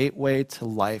simply a gateway to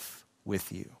life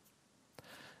with you.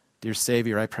 Dear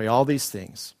Savior, I pray all these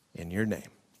things in your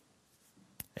name.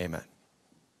 Amen.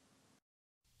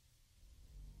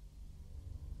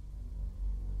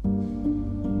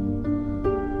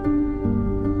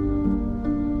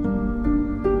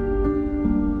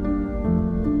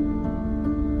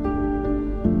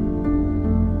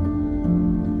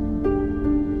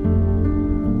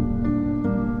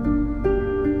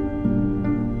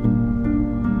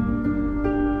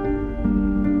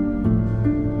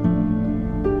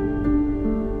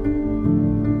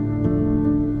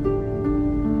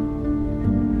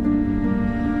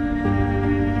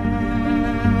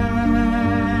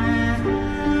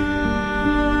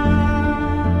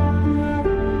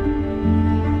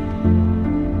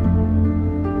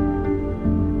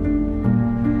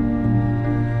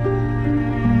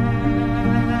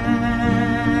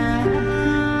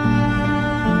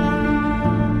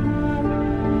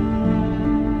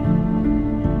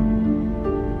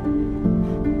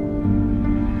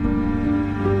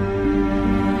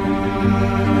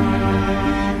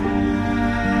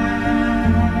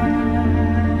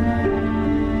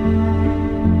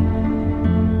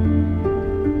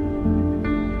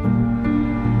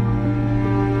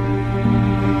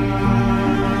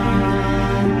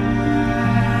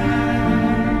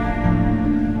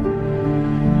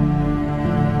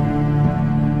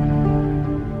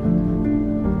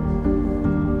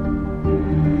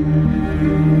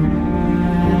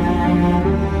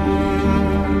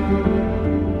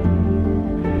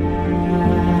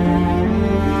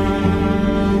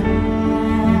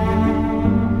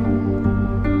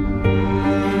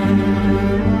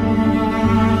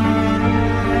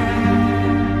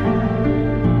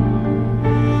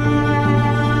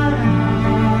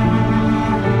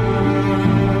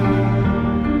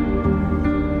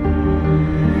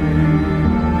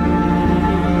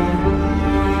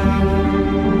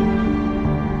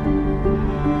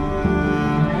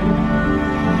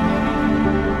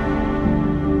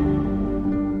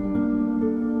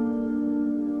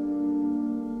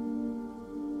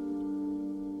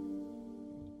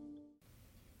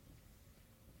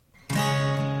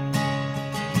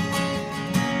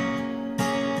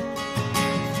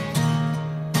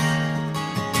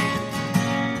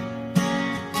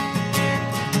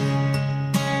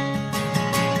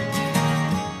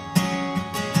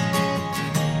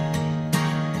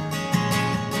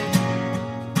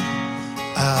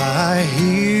 I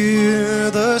hear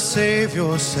the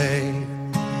Savior say,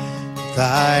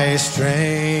 thy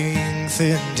strength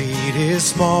indeed is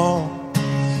small.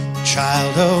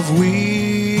 Child of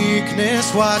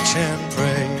weakness, watch and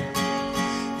pray.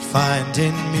 Find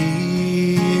in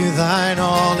me thine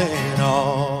all in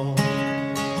all.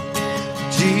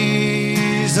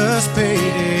 Jesus paid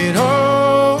it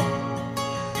all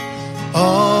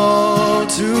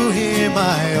to him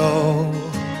I owe.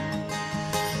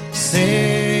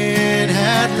 Sin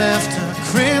had left a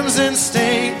crimson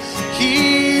stain,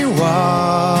 he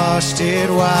washed it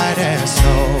white as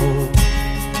snow.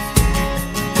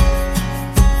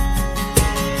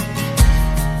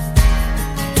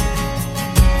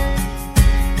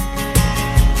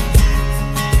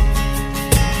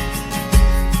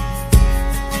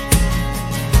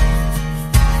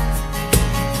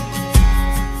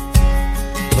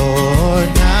 Lord,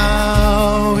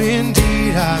 now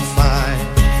indeed I find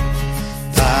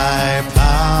thy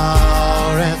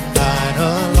power and thine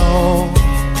alone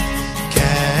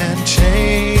can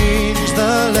change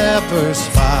the leper's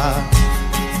fire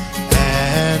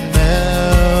and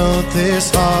melt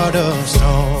this heart of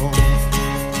stone.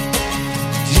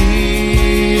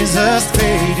 Jesus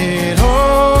paid it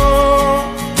all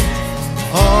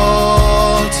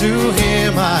to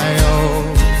him I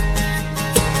owe.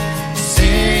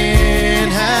 Sin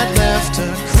had left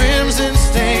a crimson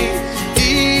stain,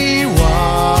 he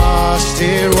washed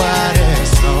it white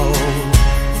as snow.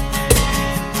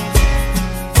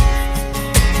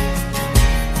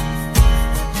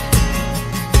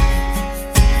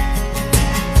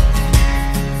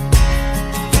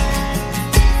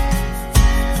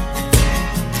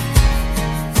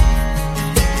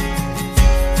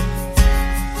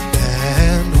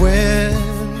 And when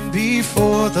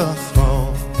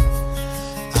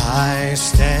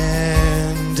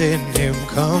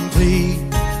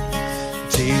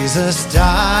Jesus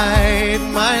died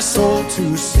my soul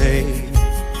to save.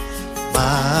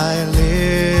 My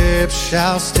lips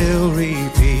shall still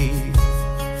repeat,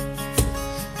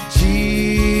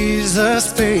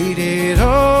 Jesus paid it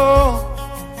all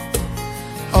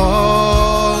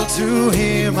to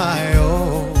him I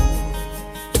owe.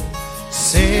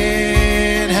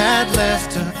 Sin had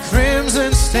left a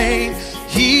crimson stain,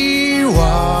 he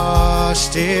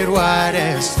washed it white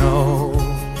as snow.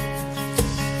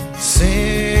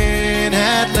 Sin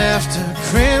had left a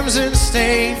crimson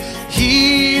stain,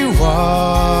 he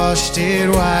washed it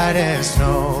white as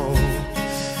snow.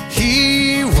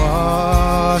 He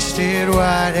washed it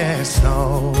white as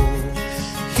snow.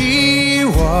 He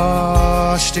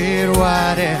washed it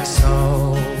white as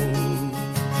snow.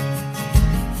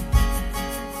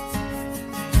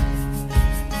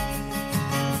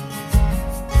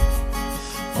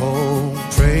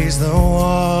 Oh, praise the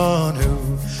one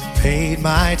who paid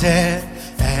my debt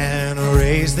and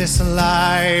raised this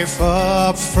life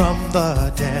up from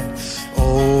the dead.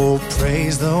 Oh,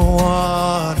 praise the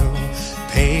one who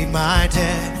paid my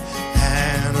debt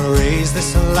and raised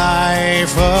this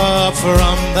life up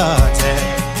from the dead.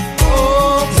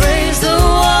 Oh, praise the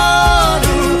one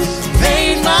who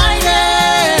paid my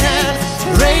debt and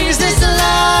raised this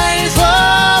life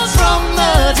up from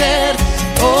the dead.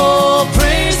 Oh,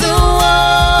 praise the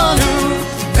one who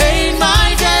paid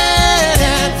my debt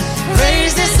and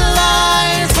raised this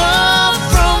life up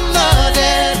from the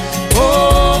dead.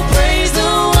 Oh, praise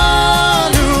the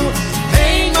one who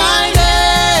paid my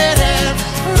debt and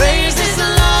raised this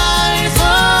life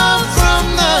up from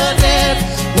the dead.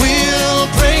 We'll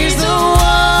praise the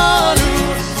one who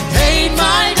paid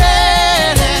my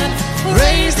debt and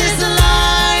raised this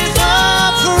life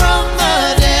up from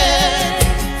the dead.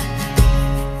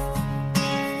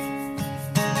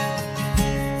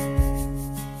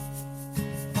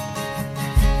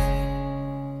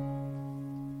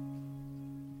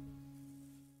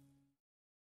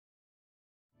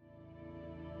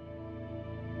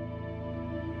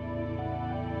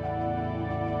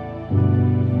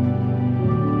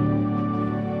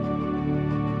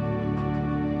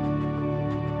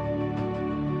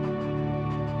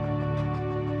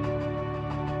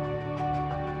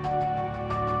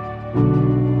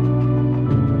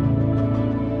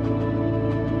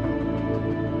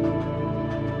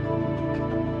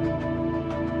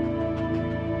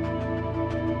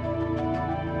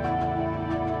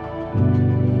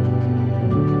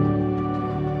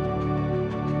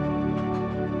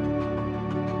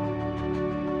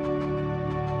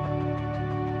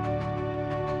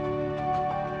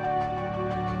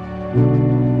 you.